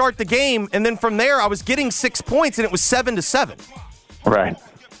 6 to start the game, and then from there I was getting 6 points, and it was 7-7. Right.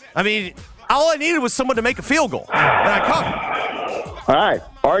 I mean, all I needed was someone to make a field goal, and I covered. All right.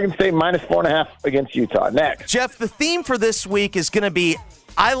 Oregon State minus 4.5 against Utah. Next. Jeff, the theme for this week is going to be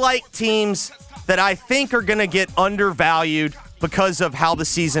I like teams that I think are going to get undervalued because of how the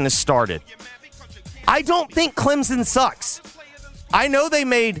season has started. I don't think Clemson sucks. I know they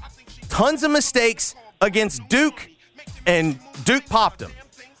made tons of mistakes against Duke, and Duke popped them.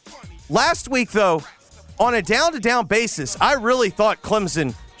 Last week, though, on a down-to-down basis, I really thought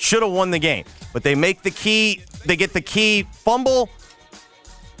Clemson should have won the game. But they get the key fumble.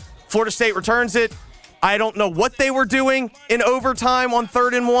 Florida State returns it. I don't know what they were doing in overtime on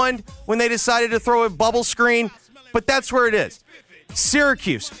 3rd and 1 when they decided to throw a bubble screen, but that's where it is.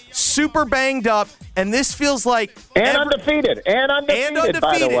 Syracuse, super banged up, and this feels like... undefeated,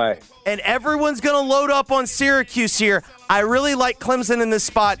 by the way. And everyone's going to load up on Syracuse here. I really like Clemson in this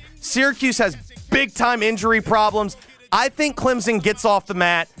spot. Syracuse has big-time injury problems. I think Clemson gets off the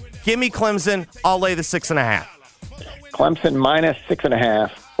mat. Give me Clemson. I'll lay the 6.5. Clemson minus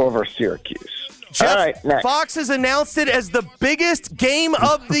 6.5 over Syracuse. Jeff, all right, next. Fox has announced it as the biggest game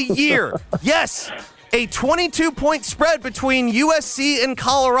of the year. Yes, a 22-point spread between USC and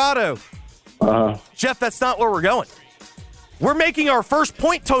Colorado. Jeff, that's not where we're going. We're making our first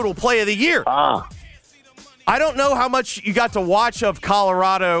point total play of the year. I don't know how much you got to watch of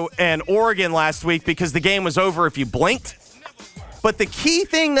Colorado and Oregon last week because the game was over if you blinked. But the key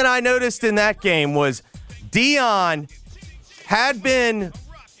thing that I noticed in that game was Dion had been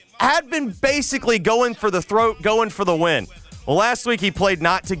basically going for the throat, going for the win. Well, last week he played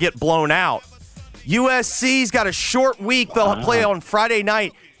not to get blown out. USC's got a short week. They'll play on Friday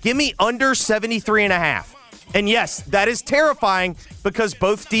night. Give me under 73.5. And yes, that is terrifying because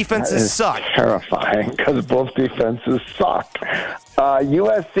both defenses suck. Terrifying because both defenses suck.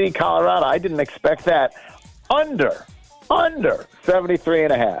 USC, Colorado, I didn't expect that. Under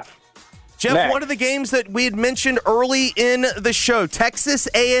 73.5. Jeff, next. One of the games that we had mentioned early in the show, Texas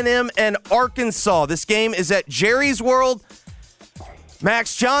A&M and Arkansas. This game is at Jerry's World.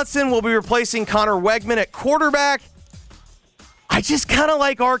 Max Johnson will be replacing Connor Wegman at quarterback. I just kind of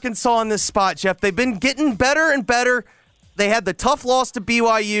like Arkansas in this spot, Jeff. They've been getting better and better. They had the tough loss to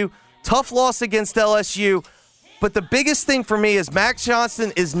BYU, tough loss against LSU. But the biggest thing for me is Max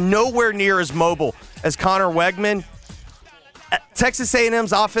Johnson is nowhere near as mobile as Connor Wegman. Texas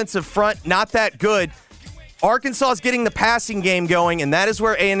A&M's offensive front, not that good. Arkansas is getting the passing game going, and that is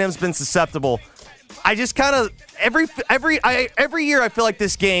where A&M's been susceptible. I just kind of every year I feel like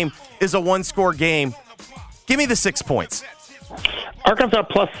this game is a one-score game. Give me the 6 points. Arkansas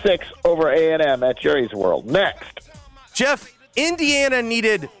plus 6 over A&M at Jerry's World. Next. Jeff, Indiana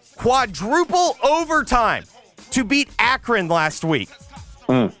needed quadruple overtime to beat Akron last week.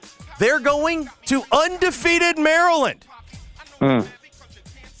 They're going to undefeated Maryland.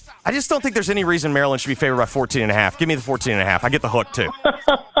 I just don't think there's any reason Maryland should be favored by 14.5. Give me the 14.5. I get the hook, too.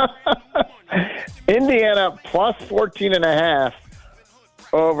 Indiana plus 14.5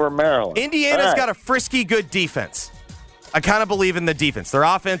 over Maryland. Indiana's got a frisky, good defense. I kind of believe in the defense. Their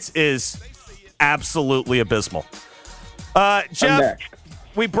offense is absolutely abysmal. Jeff,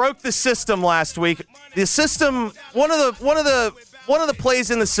 we broke the system last week. The system, one of the plays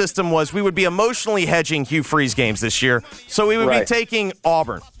in the system was we would be emotionally hedging Hugh Freeze games this year, so we would be taking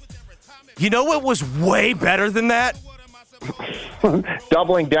Auburn. You know what was way better than that?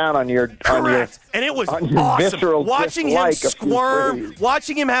 Doubling down on your correct, and it was awesome. Watching him squirm,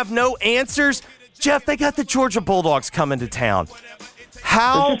 watching him have no answers. Jeff, they got the Georgia Bulldogs coming to town.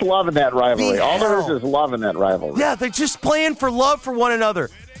 How? They're just loving that rivalry. All there is loving that rivalry. Yeah, they're just playing for love for one another.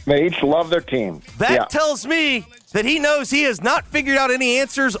 They each love their team. That tells me that he knows he has not figured out any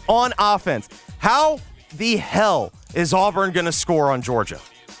answers on offense. How the hell is Auburn going to score on Georgia?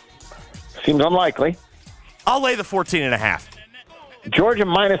 Seems unlikely. I'll lay the 14.5. Georgia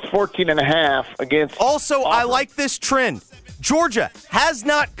minus 14.5 against Also, Auburn. I like this trend. Georgia has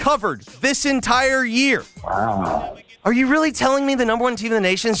not covered this entire year. Wow. Are you really telling me the number one team in the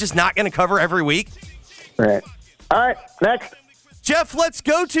nation is just not going to cover every week? Right. All right, next. Jeff, let's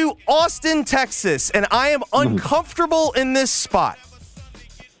go to Austin, Texas, and I am uncomfortable in this spot.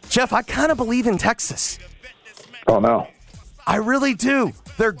 Jeff, I kind of believe in Texas. Oh, no. I really do.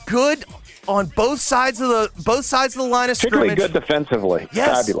 They're good on both sides of the line of scrimmage. Particularly good defensively.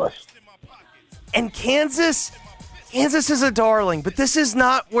 Yes. Fabulous. And Kansas is a darling, but this is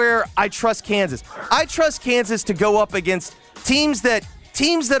not where I trust Kansas. I trust Kansas to go up against teams that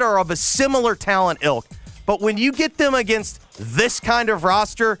are of a similar talent ilk. But when you get them against this kind of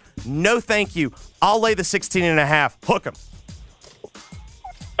roster, no thank you. I'll lay the 16.5. Hook them.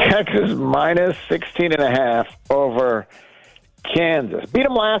 Texas minus 16.5 over Kansas. Beat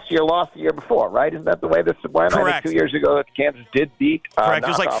them last year, lost the year before, right? Isn't that the way this went? Correct. I think 2 years ago that Kansas did beat. Correct. It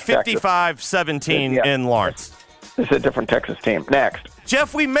was like 55-17 in Lawrence. This is a different Texas team. Next.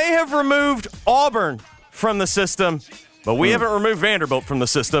 Jeff, we may have removed Auburn from the system, but we haven't removed Vanderbilt from the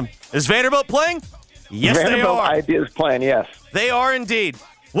system. Is Vanderbilt playing? Yes, Vanderbilt they are. Ideas playing, yes. They are indeed.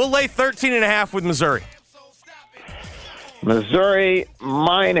 We'll lay 13.5 with Missouri. Missouri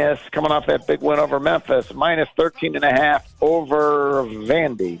minus, coming off that big win over Memphis, minus 13.5 over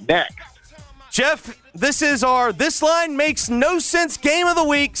Vandy. Next. Jeff, this line makes no sense game of the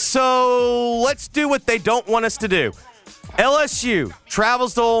week, so let's do what they don't want us to do. LSU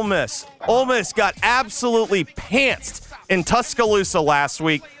travels to Ole Miss. Ole Miss got absolutely pantsed in Tuscaloosa last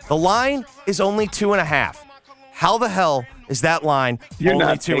week. The line is only 2.5. How the hell is that line You're only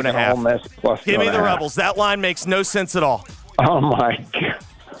not 2.5? Ole Miss plus Give me the 2.5. Rebels. That line makes no sense at all. Oh, my God.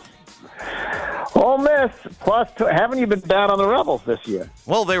 Ole Miss plus 2. Haven't you been bad on the Rebels this year?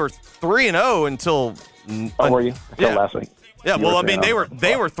 Well, they were 3-0 until. Oh, were you? Until last week. Yeah, You well, were I mean, 3-0.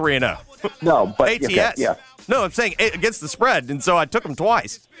 they were 3-0. No, but ATS. okay, yeah. No, I'm saying against the spread, and so I took them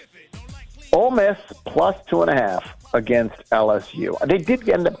twice. Ole Miss plus 2.5 against LSU. They did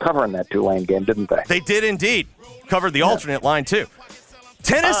end up covering that Tulane game, didn't they? They did indeed. Covered the alternate line, too.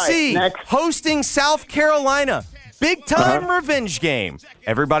 Tennessee hosting South Carolina. Big-time revenge game.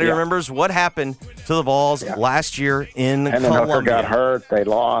 Everybody remembers what happened to the Vols last year in and Columbia. then Hooker got hurt. They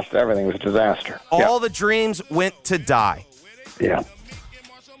lost. Everything was a disaster. All the dreams went to die. Yeah.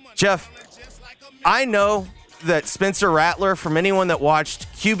 Jeff, I know that Spencer Rattler, from anyone that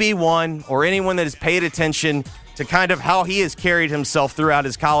watched QB1 or anyone that has paid attention to kind of how he has carried himself throughout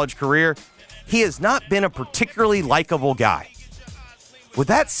his college career, he has not been a particularly likable guy. With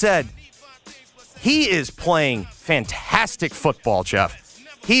that said, he is playing fantastic football, Jeff.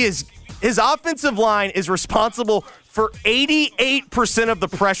 His offensive line is responsible for 88% of the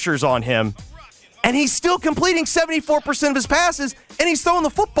pressures on him, and he's still completing 74% of his passes, and he's throwing the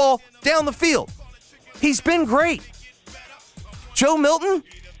football down the field. He's been great. Joe Milton,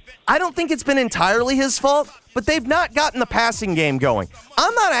 I don't think it's been entirely his fault, but they've not gotten the passing game going.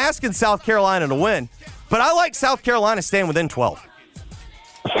 I'm not asking South Carolina to win, but I like South Carolina staying within 12.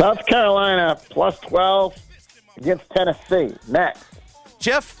 South Carolina plus 12 against Tennessee. Next.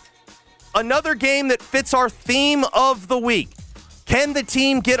 Jeff, another game that fits our theme of the week. Can the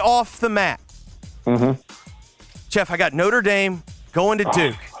team get off the mat? Mm-hmm. Jeff, I got Notre Dame going to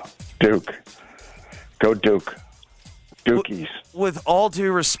Duke. Duke. Go Duke. Dukies. With all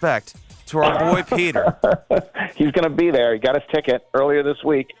due respect to our boy Peter. He's going to be there. He got his ticket earlier this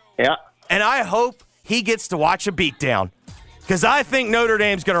week. Yeah. And I hope he gets to watch a beatdown. Because I think Notre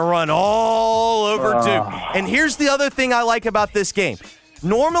Dame's going to run all over Duke. And here's the other thing I like about this game.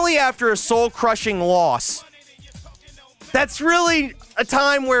 Normally after a soul-crushing loss, that's really a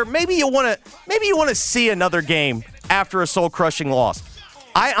time where maybe you want to see another game after a soul-crushing loss.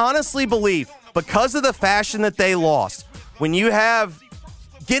 I honestly believe because of the fashion that they lost, when you have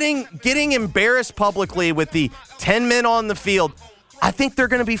getting embarrassed publicly with the 10 men on the field, I think they're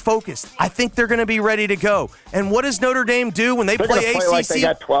going to be focused. I think they're going to be ready to go. And what does Notre Dame do when they play ACC? Like they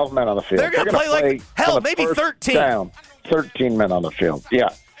got 12 men on the field. They're going to play like, hell, maybe 13. Down, 13 men on the field. Yeah.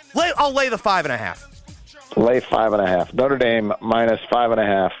 I'll lay the 5.5. Lay 5.5. Notre Dame minus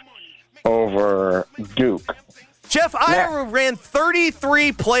 5.5 over Duke. Jeff, Iowa ran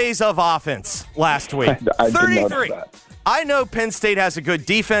 33 plays of offense last week. I 33. I know Penn State has a good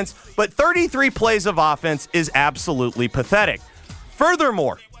defense, but 33 plays of offense is absolutely pathetic.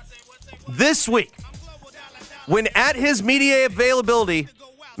 Furthermore, this week, when at his media availability,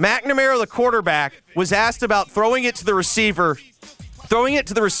 McNamara, the quarterback, was asked about throwing it to the receivers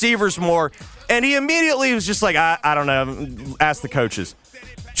more, and he immediately was just like, I don't know, ask the coaches.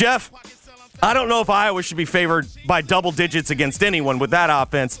 Jeff, I don't know if Iowa should be favored by double digits against anyone with that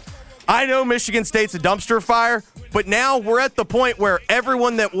offense. I know Michigan State's a dumpster fire, but now we're at the point where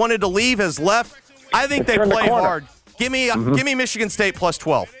everyone that wanted to leave has left. I think they play hard. Give me Michigan State plus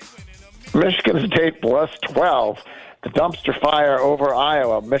 12. Michigan State plus 12. The dumpster fire over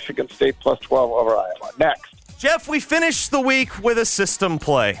Iowa. Michigan State plus 12 over Iowa. Next. Jeff, we finished the week with a system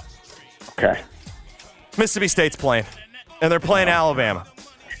play. Okay. Mississippi State's playing, and they're playing Alabama.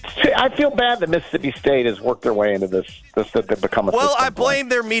 See, I feel bad that Mississippi State has worked their way into this that they've become a Well, I blame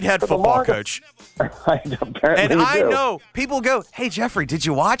their meathead football coach. And I know people go, hey, Jeffrey, did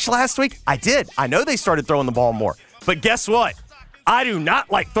you watch last week? I did. I know they started throwing the ball more. But guess what? I do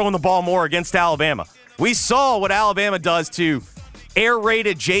not like throwing the ball more against Alabama. We saw what Alabama does to air raid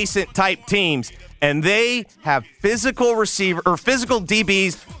adjacent type teams, and they have physical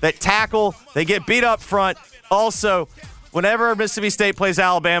DBs that tackle. They get beat up front. Also, whenever Mississippi State plays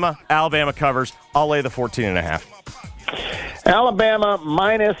Alabama, Alabama covers. I'll lay the 14.5. Alabama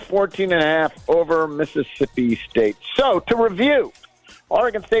minus 14.5 over Mississippi State. So, to review,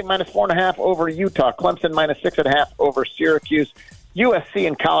 Oregon State minus 4.5 over Utah. Clemson minus 6.5 over Syracuse. USC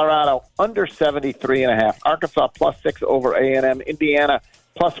and Colorado under 73.5. Arkansas plus 6 over A&M. Indiana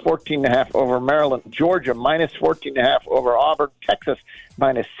plus 14.5 over Maryland. Georgia minus 14.5 over Auburn. Texas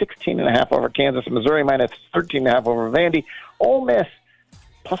minus 16.5 over Kansas. Missouri minus 13.5 over Vandy. Ole Miss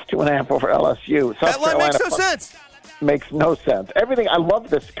plus 2.5 over LSU. That line makes no sense. Makes no sense. Everything. I love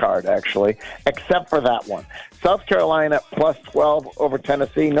this card, actually, except for that one. South Carolina plus 12 over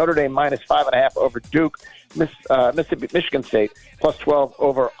Tennessee. Notre Dame minus 5.5 over Duke. Michigan State plus 12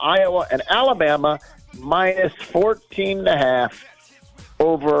 over Iowa. And Alabama minus 14.5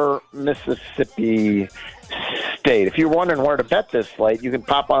 over Mississippi State. If you're wondering where to bet this slate, you can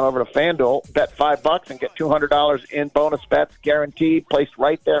pop on over to FanDuel, bet $5 and get $200 in bonus bets, guaranteed, placed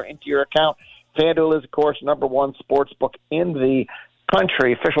right there into your account. FanDuel is, of course, number one sports book in the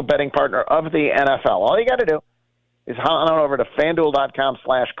country, official betting partner of the NFL. All you got to do is head on over to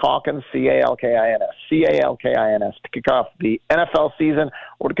FanDuel.com/Calkins, CALKINS, to kick off the NFL season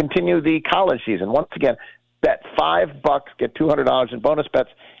or to continue the college season. Once again, bet $5, get $200 in bonus bets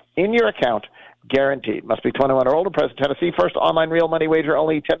in your account, guaranteed. Must be 21 or older, present Tennessee. First online real money wager,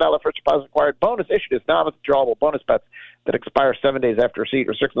 only $10 first deposit required. Bonus issued is novice drawable bonus bets that expire 7 days after receipt.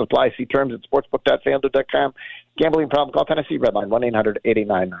 Restrictions apply. See terms at sportsbook.fanduel.com. Gambling problem? Call Tennessee Redline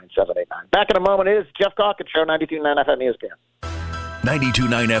 1-800-889-9789. Back in a moment is Jeff Calkins Show, 92.9 FM ESPN.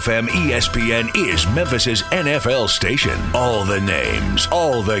 92.9 FM ESPN is Memphis's NFL station. All the names,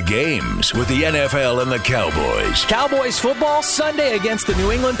 all the games with the NFL and the Cowboys. Cowboys football Sunday against the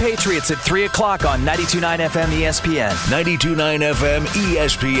New England Patriots at 3 o'clock on 92.9 FM ESPN. 92.9 FM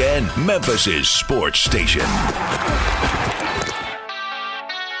ESPN, Memphis's sports station.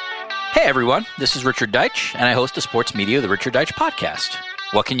 Hey everyone, this is Richard Deitch, and I host the Sports Media The Richard Deitch Podcast.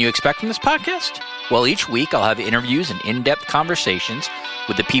 What can you expect from this podcast? Well, each week I'll have interviews and in-depth conversations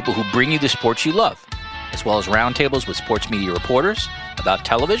with the people who bring you the sports you love, as well as roundtables with sports media reporters about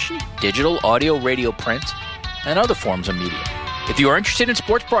television, digital, audio, radio, print, and other forms of media. If you are interested in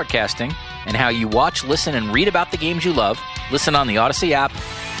sports broadcasting and how you watch, listen, and read about the games you love, listen on the Odyssey app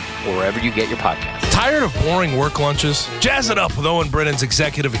or wherever you get your podcasts. Tired of boring work lunches? Jazz it up with Owen Brennan's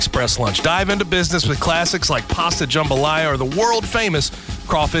Executive Express Lunch. Dive into business with classics like pasta jambalaya or the world-famous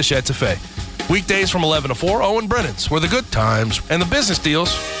crawfish etouffee. Weekdays from 11 to 4, Owen Brennan's, where the good times and the business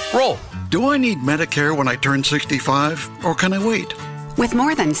deals roll. Do I need Medicare when I turn 65, or can I wait? With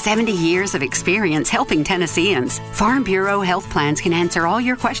more than 70 years of experience helping Tennesseans, Farm Bureau Health Plans can answer all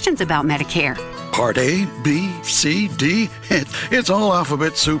your questions about Medicare. Part A, B, C, D, it's all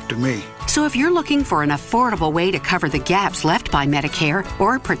alphabet soup to me. So if you're looking for an affordable way to cover the gaps left by Medicare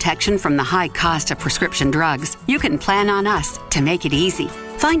or protection from the high cost of prescription drugs, you can plan on us to make it easy.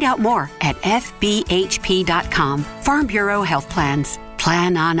 Find out more at fbhp.com. Farm Bureau Health Plans.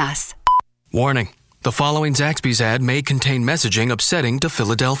 Plan on us. Warning. The following Zaxby's ad may contain messaging upsetting to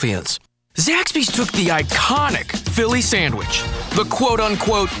Philadelphians. Zaxby's took the iconic Philly sandwich, the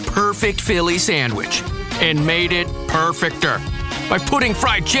quote-unquote perfect Philly sandwich, and made it perfecter by putting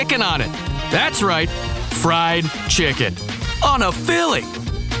fried chicken on it. That's right, fried chicken on a Philly.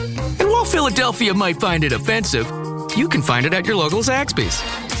 And while Philadelphia might find it offensive, you can find it at your local Zaxby's.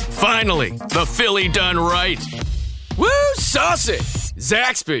 Finally, the Philly done right. Woo, saucy!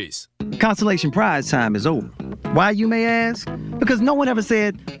 Zaxby's. Consolation Prize time is over. Why, you may ask? Because no one ever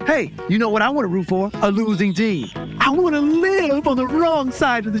said, hey, you know what I want to root for? A losing team. I want to live on the wrong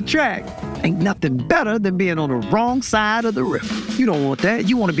side of the track. Ain't nothing better than being on the wrong side of the river. You don't want that.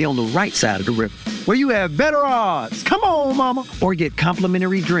 You want to be on the right side of the river, where you have better odds. Come on, mama. Or get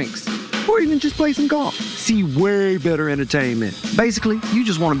complimentary drinks. Or even just play some golf. See way better entertainment. Basically, you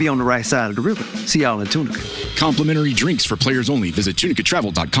just want to be on the right side of the river. See y'all in Tunica. Complimentary drinks for players only. Visit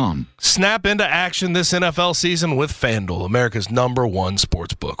tunicatravel.com. Snap into action this NFL season with FanDuel, America's #1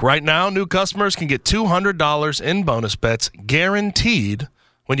 sports book. Right now, new customers can get $200 in bonus bets guaranteed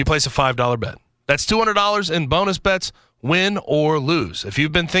when you place a $5 bet. That's $200 in bonus bets, win or lose. If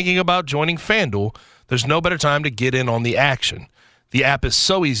you've been thinking about joining FanDuel, there's no better time to get in on the action. The app is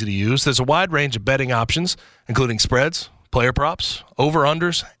so easy to use. There's a wide range of betting options, including spreads, player props,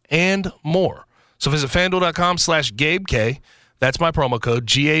 over-unders, and more. So visit FanDuel.com/GabeK. That's my promo code,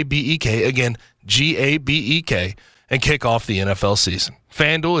 GABEK. Again, GABEK, and kick off the NFL season.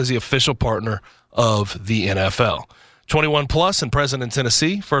 FanDuel is the official partner of the NFL. 21 plus and present in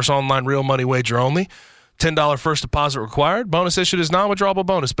Tennessee. First online real money wager only. $10 first deposit required. Bonus issued as non-withdrawable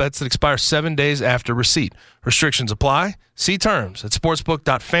bonus bets that expire 7 days after receipt. Restrictions apply. See terms at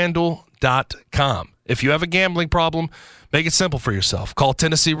sportsbook.fanduel.com. If you have a gambling problem, make it simple for yourself. Call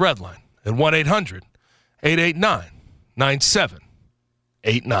Tennessee Redline at 1-800-889-9789.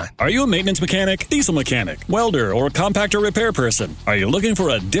 Are you a maintenance mechanic, diesel mechanic, welder, or compactor repair person? Are you looking for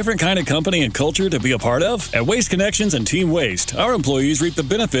a different kind of company and culture to be a part of? At Waste Connections and Team Waste, our employees reap the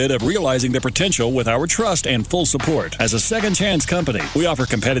benefit of realizing their potential with our trust and full support. As a second chance company, we offer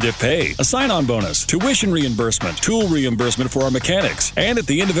competitive pay, a sign-on bonus, tuition reimbursement, tool reimbursement for our mechanics, and at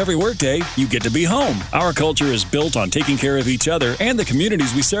the end of every workday, you get to be home. Our culture is built on taking care of each other and the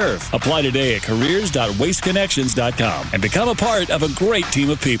communities we serve. Apply today at careers.wasteconnections.com and become a part of a great team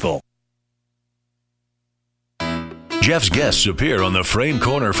of people. Jeff's guests appear on the Frame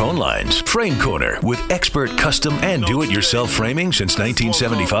Corner phone lines. Frame Corner, with expert custom and do-it-yourself framing since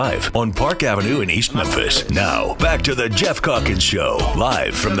 1975 on Park Avenue in East Memphis. Now, back to the Jeff Calkins Show,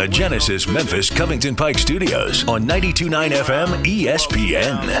 live from the Genesis Memphis Covington Pike Studios on 92.9 FM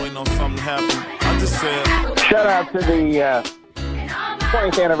ESPN. Shout out to the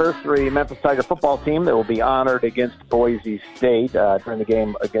 20th anniversary Memphis Tiger football team that will be honored against Boise State during the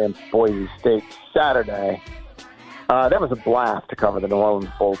game against Boise State Saturday. That was a blast to cover the New Orleans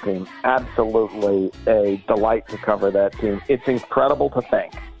Bowl team. Absolutely a delight to cover that team. It's incredible to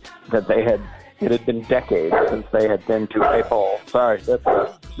think that it had been decades since they had been to a bowl. Sorry, that's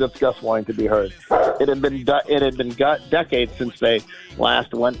Gus wanting to be heard. It had been decades since they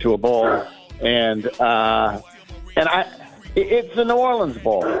last went to a bowl, and it's the New Orleans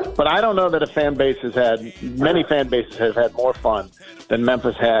Bowl, but I don't know that many fan bases have had more fun than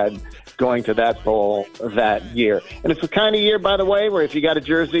Memphis had going to that bowl that year. And it's the kind of year, by the way, where if you got a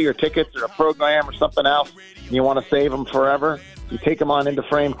jersey or tickets or a program or something else, and you want to save them forever, you take them on into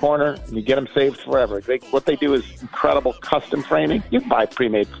Frame Corner and you get them saved forever. What they do is incredible custom framing. You can buy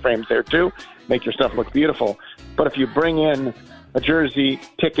pre-made frames there too, make your stuff look beautiful. But if you bring in a jersey,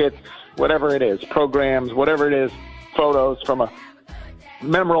 tickets, whatever it is, programs, whatever it is, photos from a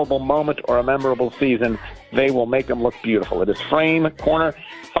memorable moment or a memorable season, they will make them look beautiful. It is Frame Corner,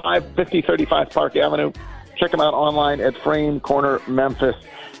 5035 Park Avenue. Check them out online at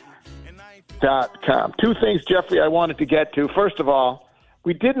framecornermemphis.com. Two things, Jeffrey, I wanted to get to. First of all,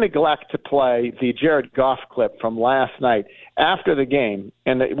 we did neglect to play the Jared Goff clip from last night after the game,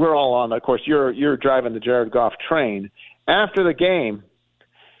 and we're all on, of course, you're driving the Jared Goff train. After the game,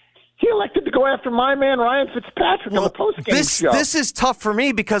 he elected to go after my man Ryan Fitzpatrick on the postgame show. This is tough for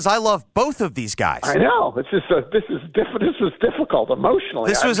me because I love both of these guys. I know. This is difficult emotionally.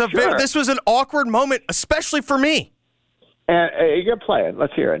 This was an awkward moment, especially for me. And you got to play it.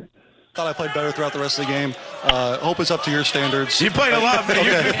 Let's hear it. Thought I played better throughout the rest of the game. Hope it's up to your standards. You played a lot.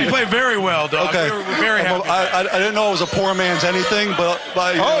 Okay. You played very well, dog. Okay. We're very happy. I didn't know it was a poor man's anything, but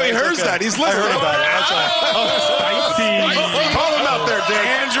he heard that. He's listening. I heard about it. That's all. Spicy. Call him out there, Dick.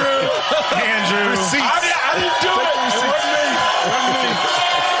 Andrew. Receipts. I didn't do it. It wasn't me.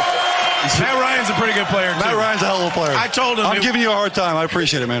 Matt Ryan's a pretty good player, too. Matt Ryan's a hell of a player. I told him. I'm giving you a hard time. I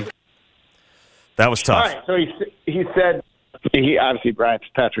appreciate it, man. That was tough. All right, so he said, obviously Brian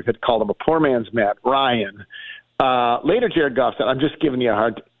Fitzpatrick had called him a poor man's Matt Ryan. Later, Jared Goff said, I'm just giving you a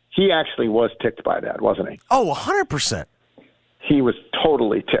hard. He actually was ticked by that, wasn't he? Oh, 100%. He was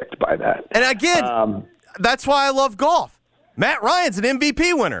totally ticked by that. And again, that's why I love golf. Matt Ryan's an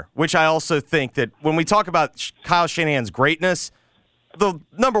MVP winner, which I also think that when we talk about Kyle Shanahan's greatness, the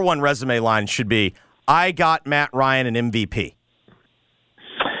number one resume line should be, I got Matt Ryan an MVP.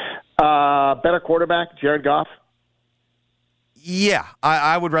 Better quarterback, Jared Goff? Yeah,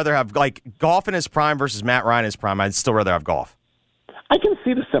 I would rather have Goff in his prime versus Matt Ryan in his prime. I'd still rather have Goff. I can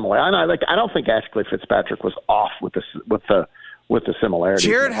see the similarity. I don't think actually Fitzpatrick was off with the similarity.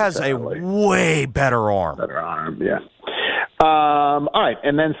 Jared has a way better arm. Better arm, yeah. All right,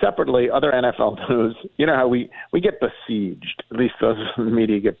 and then separately, other NFL news. You know how we get besieged, at least those in the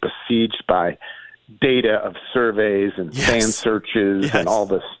media get besieged by data of surveys and fan searches and all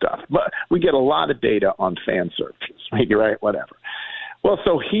this stuff. But we get a lot of data on fan searches, right? Whatever. Well,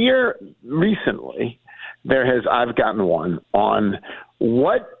 so here recently, I've gotten one on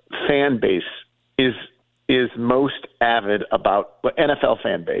what fan base is most avid about, what NFL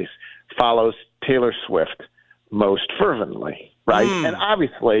fan base follows Taylor Swift most fervently, right? And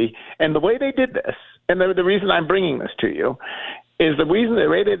obviously, and the way they did this, and the reason I'm bringing this to you, is the reason the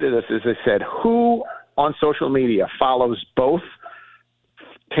way they did this is they said, who on social media follows both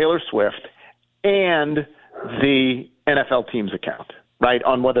Taylor Swift and the NFL team's account, right?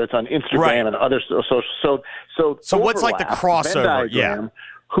 On whether it's on Instagram and other social. So what's like the crossover? Yeah.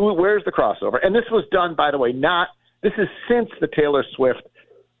 Where's the crossover? And this was done, by the way, this is since the Taylor Swift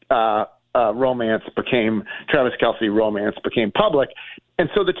Travis Kelce romance became public. And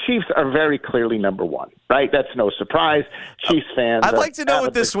so the Chiefs are very clearly number one, right? That's no surprise. Chiefs fans. I'd like to know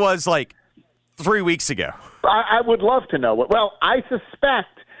what this was like 3 weeks ago. I would love to know. Well, I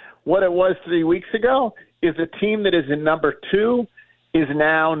suspect what it was 3 weeks ago is a team that is in number 2 is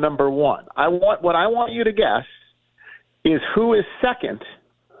now number 1. What I want you to guess is who is second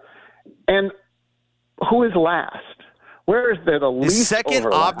and who is last. Where is there the least Is second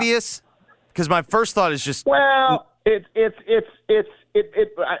overlap? obvious? Because my first thought is just it's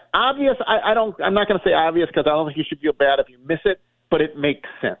obvious. I'm not going to say obvious because I don't think you should feel bad if you miss it, but it makes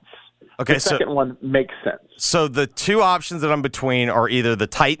sense. Okay, the second one makes sense. So the two options that I'm between are either the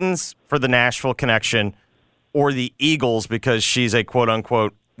Titans for the Nashville connection or the Eagles because she's a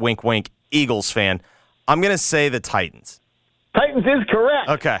quote-unquote wink-wink Eagles fan. I'm going to say the Titans. Titans is correct.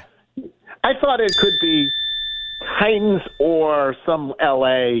 Okay. I thought it could be Titans or some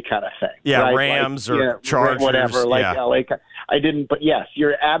L.A. kind of thing. Yeah, right? Rams or Chargers. Whatever, L.A. I didn't, but yes,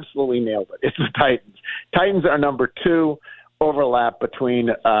 you're absolutely nailed it. It's the Titans. Titans are number 2. Overlap between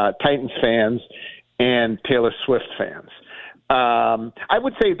Titans fans and Taylor Swift fans. I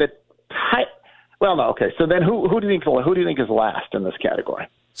would say that. So then, who do you think is last in this category?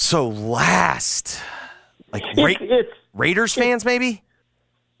 So last, like Raiders fans, maybe.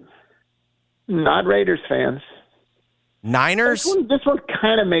 Not Raiders fans. Niners. This one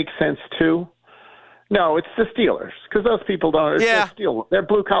kind of makes sense too. No, it's the Steelers because those people don't. They're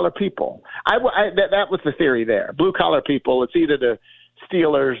blue collar people. That was the theory there. Blue collar people. It's either the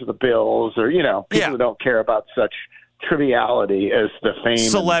Steelers or the Bills, or people who don't care about such triviality as the fame,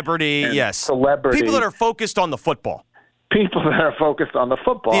 celebrity. Celebrity. People that are focused on the football. People that are focused on the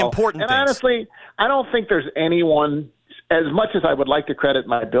football. The important things. Honestly, I don't think there's anyone. As much as I would like to credit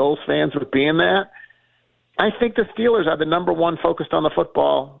my Bills fans with being that, I think the Steelers are the number 1 focused on the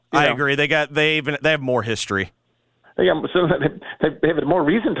football. I agree. They have more history. They have more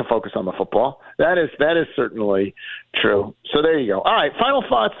reason to focus on the football. That is certainly true. So there you go. All right. Final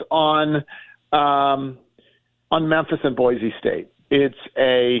thoughts on Memphis and Boise State. It's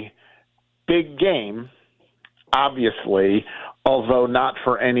a big game, obviously, although not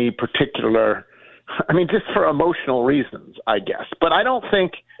for any particular. I mean, just for emotional reasons, I guess. But I don't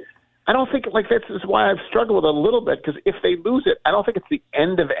think this is why I've struggled a little bit because if they lose it, I don't think it's the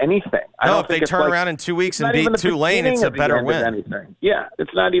end of anything. No, if they turn around in 2 weeks and beat Tulane, it's a better win. Yeah,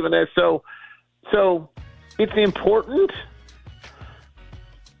 it's not even there. So it's important.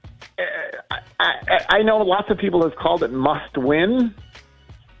 I know lots of people have called it must win.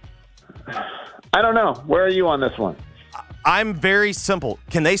 I don't know. Where are you on this one? I'm very simple.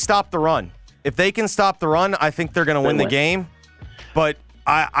 Can they stop the run? If they can stop the run, I think they're going to win the game. But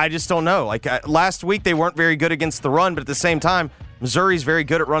I just don't know. Last week, they weren't very good against the run, but at the same time, Missouri's very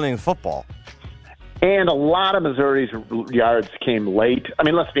good at running the football. And a lot of Missouri's yards came late. I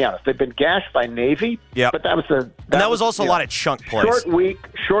mean, let's be honest. They've been gashed by Navy. Yeah. But that was also a lot of chunk plays.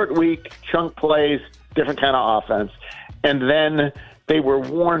 Short week, chunk plays, different kind of offense. And then they were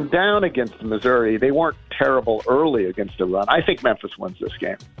worn down against Missouri. They weren't terrible early against the run. I think Memphis wins this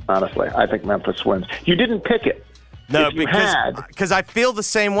game, honestly. I think Memphis wins. You didn't pick it. No, because I feel the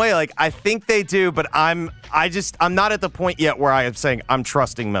same way. Like, I think they do, but I'm not at the point yet where I am saying I'm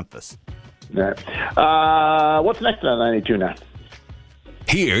trusting Memphis. Yeah. What's next on 92.9?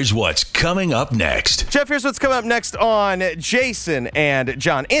 Here's what's coming up next. Jeff, here's what's coming up next on Jason and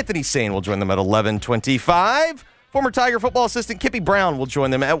John. Anthony Sane will join them at 11:25. Former Tiger football assistant Kippy Brown will join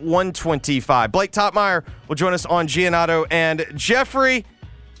them at 1:25. Blake Topmeyer will join us on Giannotto and Jeffrey.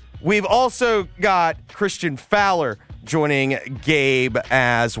 We've also got Christian Fowler joining Gabe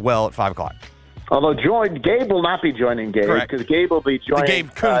as well at 5 o'clock. Although Gabe will not be joining Gabe, because Gabe will be joining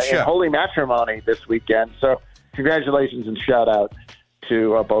in Holy Matrimony this weekend. So congratulations and shout out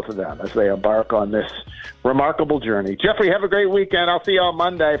to both of them as they embark on this remarkable journey. Jeffrey, have a great weekend. I'll see you on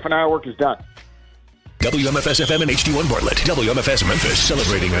Monday. For now, our work is done. WMFS-FM and HD1 Bartlett. WMFS Memphis,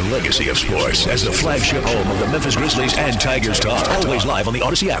 celebrating a legacy of sports as the flagship home of the Memphis Grizzlies and Tigers talk. Always live on the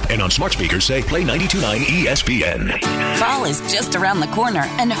Odyssey app and on smart speakers. Say play 92.9 ESPN. Fall is just around the corner,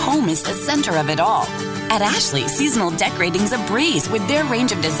 and home is the center of it all. At Ashley, seasonal decorating's a breeze with their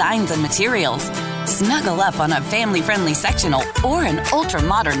range of designs and materials. Snuggle up on a family-friendly sectional or an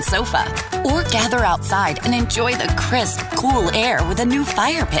ultra-modern sofa. Or gather outside and enjoy the crisp, cool air with a new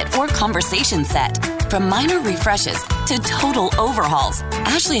fire pit or conversation set. From minor refreshes to total overhauls,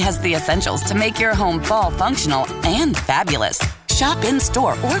 Ashley has the essentials to make your home fall functional and fabulous. Shop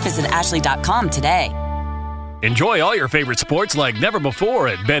in-store or visit ashley.com today. Enjoy all your favorite sports like never before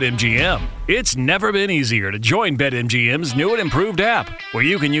at BetMGM. It's never been easier to join BetMGM's new and improved app, where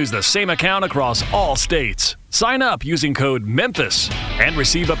you can use the same account across all states. Sign up using code MEMPHIS and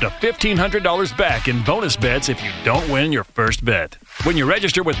receive up to $1,500 back in bonus bets if you don't win your first bet. When you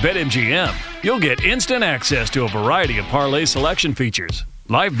register with BetMGM, you'll get instant access to a variety of parlay selection features,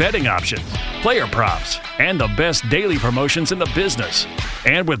 live betting options, player props, and the best daily promotions in the business.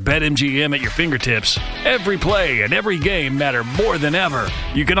 And with BetMGM at your fingertips, every play and every game matter more than ever.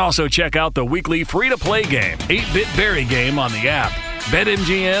 You can also check out the weekly free-to-play game, 8-Bit Berry Game on the app.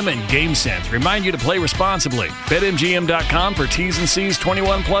 BetMGM and GameSense remind you to play responsibly. BetMGM.com for T's and C's.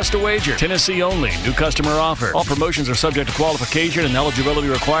 21 plus to wager. Tennessee only. New customer offer. All promotions are subject to qualification and eligibility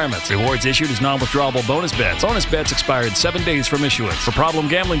requirements. Rewards issued as non-withdrawable bonus bets. Bonus bets expire in 7 days from issuance. For problem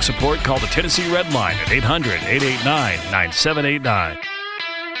gambling support, call the Tennessee Red Line at 800-889-9789.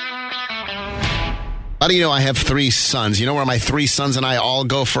 How do you know I have 3 sons? You know where my 3 sons and I all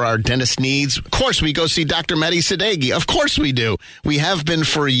go for our dentist needs? Of course, we go see Dr. Mehdi Sadeghi. Of course we do. We have been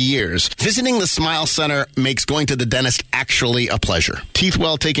for years. Visiting the Smile Center makes going to the dentist actually a pleasure. Teeth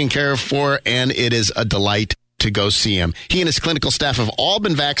well taken care of for, and it is a delight to go see him. He and his clinical staff have all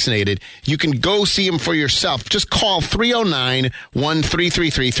been vaccinated. You can go see him for yourself. Just call 309-1333,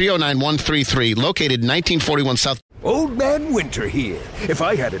 309-133, located 1941 South. Old Man Winter here. If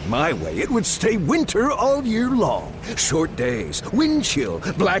I had it my way, it would stay winter all year long. Short days, wind chill,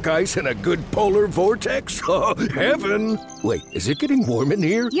 black ice, and a good polar vortex. Oh, heaven. Wait, is it getting warm in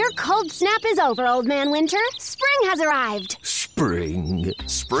here? Your cold snap is over, Old Man Winter. Spring has arrived. Spring.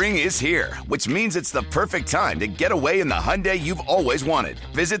 Spring is here, which means it's the perfect time to get away in the Hyundai you've always wanted.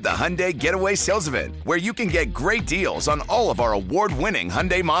 Visit the Hyundai Getaway Sales Event, where you can get great deals on all of our award-winning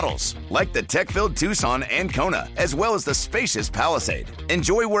Hyundai models, like the tech-filled Tucson and Kona, as well as the spacious Palisade.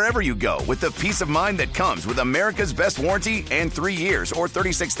 Enjoy wherever you go with the peace of mind that comes with America's best warranty and 3 years or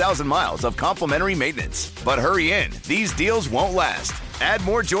 36,000 miles of complimentary maintenance. But hurry in, these deals won't last. Add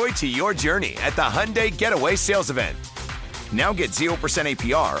more joy to your journey at the Hyundai Getaway Sales Event. Now get 0%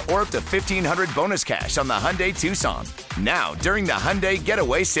 APR or up to $1,500 bonus cash on the Hyundai Tucson. Now, during the Hyundai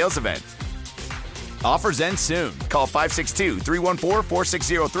Getaway Sales Event. Offers end soon. Call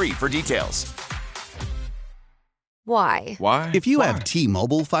 562-314-4603 for details. Why? If you have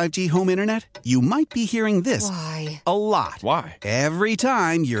T-Mobile 5G home internet, you might be hearing this a lot. Why? Every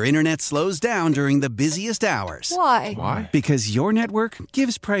time your internet slows down during the busiest hours. Why? Because your network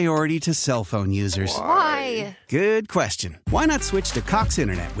gives priority to cell phone users. Why? Good question. Why not switch to Cox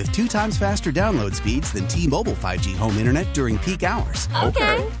Internet with 2 times faster download speeds than T-Mobile 5G home internet during peak hours?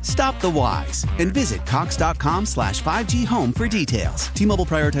 Okay. Stop the whys and visit cox.com/5G home for details. T-Mobile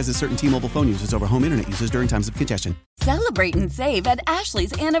prioritizes certain T-Mobile phone users over home internet users during times of congestion. information. Celebrate and save at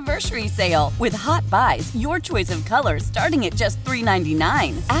Ashley's Anniversary Sale. With Hot Buys, your choice of colors starting at just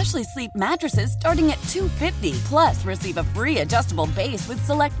 $3.99. Ashley Sleep mattresses starting at $2.50. Plus, receive a free adjustable base with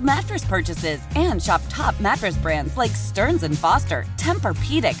select mattress purchases. And shop top mattress brands like Stearns & Foster,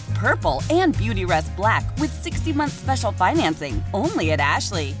 Tempur-Pedic, Purple, and Beautyrest Black with 60-month special financing. Only at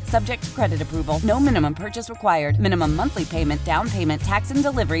Ashley. Subject to credit approval. No minimum purchase required. Minimum monthly payment, down payment, tax, and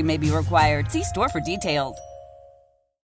delivery may be required. See store for details.